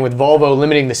you were saying with Volvo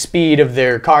limiting the speed of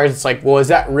their cars, it's like, well, is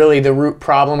that really the root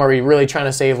problem? Are we really trying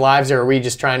to save lives, or are we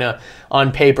just trying to,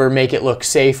 on paper, make it look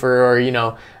safer, or, you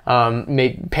know,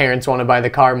 make parents want to buy the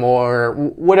car more, or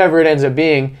whatever it ends up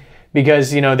being?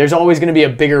 Because, you know, there's always going to be a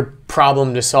bigger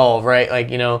problem to solve, right? Like,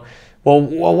 you know, well,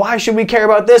 why should we care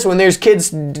about this when there's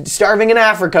kids starving in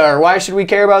Africa? Or why should we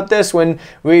care about this when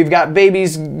we've got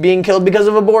babies being killed because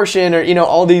of abortion? Or,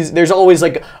 all these, there's always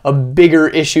like a bigger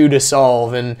issue to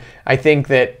solve. And I think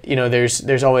that,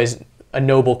 there's always a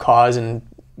noble cause and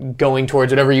going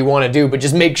towards whatever you want to do, but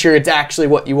just make sure it's actually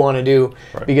what you want to do,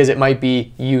 because it might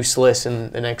be useless in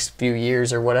the next few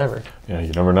years or whatever. Yeah,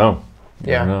 you never know.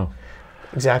 You yeah, never know.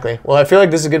 Exactly. Well, I feel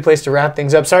like this is a good place to wrap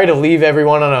things up. Sorry to leave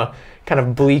everyone on a kind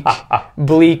of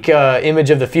bleak image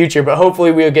of the future, but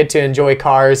hopefully we'll get to enjoy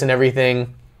cars and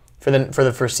everything for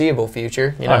the foreseeable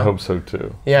future. I hope so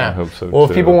too. Yeah, I hope so well,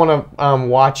 too. if people want to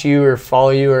watch you or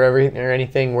follow you or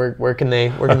anything, where can they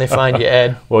find you,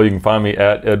 Ed? Well, you can find me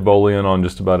at Ed Bolian on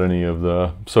just about any of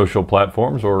the social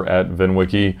platforms, or at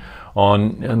VINwiki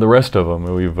on the rest of them.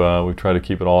 We've tried to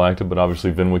keep it all active, but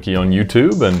obviously VINwiki on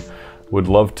YouTube, and would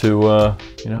love to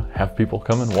have people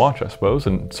come and watch, I suppose,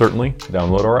 and certainly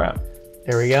download our app.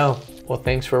 There we go. Well,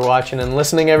 thanks for watching and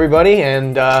listening, everybody,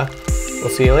 and we'll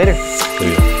see you later.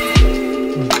 See ya.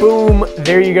 Boom,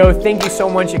 there you go. Thank you so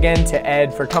much again to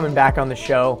Ed for coming back on the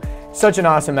show. Such an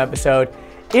awesome episode.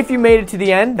 If you made it to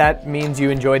the end, that means you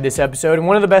enjoyed this episode. And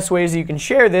one of the best ways that you can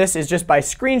share this is just by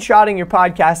screenshotting your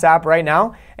podcast app right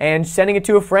now and sending it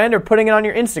to a friend or putting it on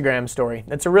your Instagram story.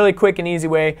 That's a really quick and easy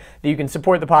way that you can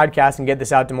support the podcast and get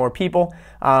this out to more people.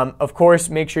 Of course,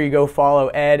 make sure you go follow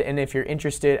Ed. And if you're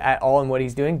interested at all in what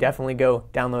he's doing, definitely go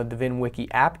download the VINwiki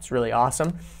app. It's really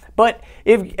awesome. But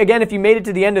if you made it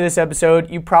to the end of this episode,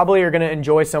 you probably are going to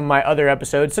enjoy some of my other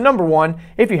episodes. So number one,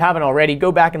 if you haven't already,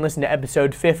 go back and listen to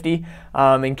episode 50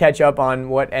 and catch up on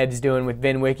what Ed's doing with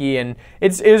VINwiki. And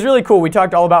it was really cool. We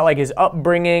talked all about like his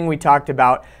upbringing. We talked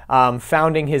about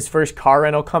founding his first car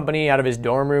rental company out of his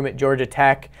dorm room at Georgia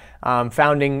Tech.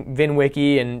 Founding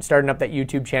VINwiki and starting up that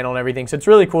YouTube channel and everything. So it's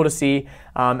really cool to see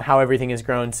how everything has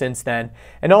grown since then.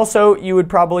 And also, you would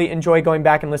probably enjoy going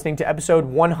back and listening to episode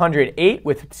 108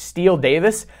 with Steele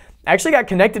Davis. I actually got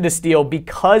connected to Steele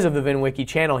because of the VINwiki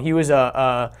channel. He was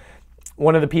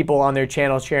one of the people on their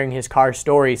channel sharing his car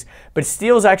stories. But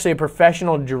Steele's actually a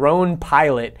professional drone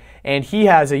pilot, and he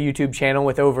has a YouTube channel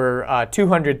with over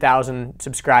 200,000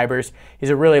 subscribers. He's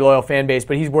a really loyal fan base,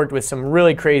 but he's worked with some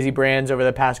really crazy brands over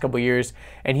the past couple years,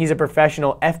 and he's a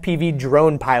professional FPV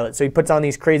drone pilot. So he puts on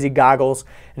these crazy goggles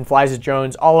and flies his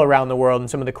drones all around the world in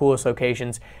some of the coolest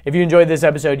locations. If you enjoyed this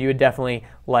episode, you would definitely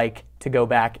like to go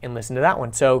back and listen to that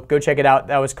one. So go check it out.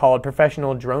 That was called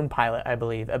Professional Drone Pilot, I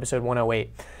believe, episode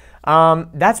 108.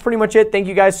 That's pretty much it. Thank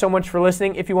you guys so much for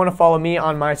listening. If you want to follow me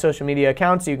on my social media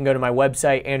accounts, you can go to my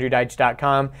website,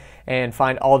 andrewdeitsch.com, and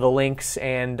find all the links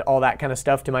and all that kind of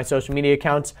stuff to my social media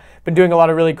accounts. Been doing a lot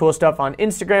of really cool stuff on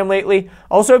Instagram lately.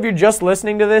 Also, if you're just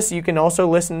listening to this, you can also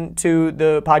listen to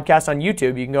the podcast on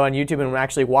YouTube. You can go on YouTube and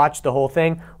actually watch the whole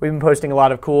thing. We've been posting a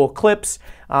lot of cool clips,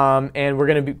 and we're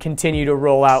going to continue to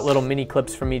roll out little mini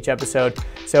clips from each episode.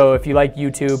 So if you like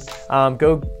YouTube,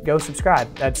 go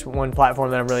subscribe. That's one platform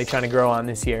that I'm really trying to grow on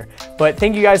this year. But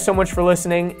thank you guys so much for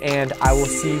listening, and I will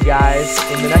see you guys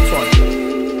in the next one.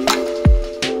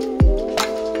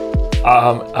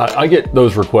 I get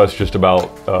those requests just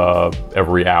about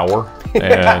every hour,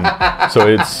 and so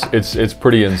it's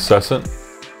pretty incessant.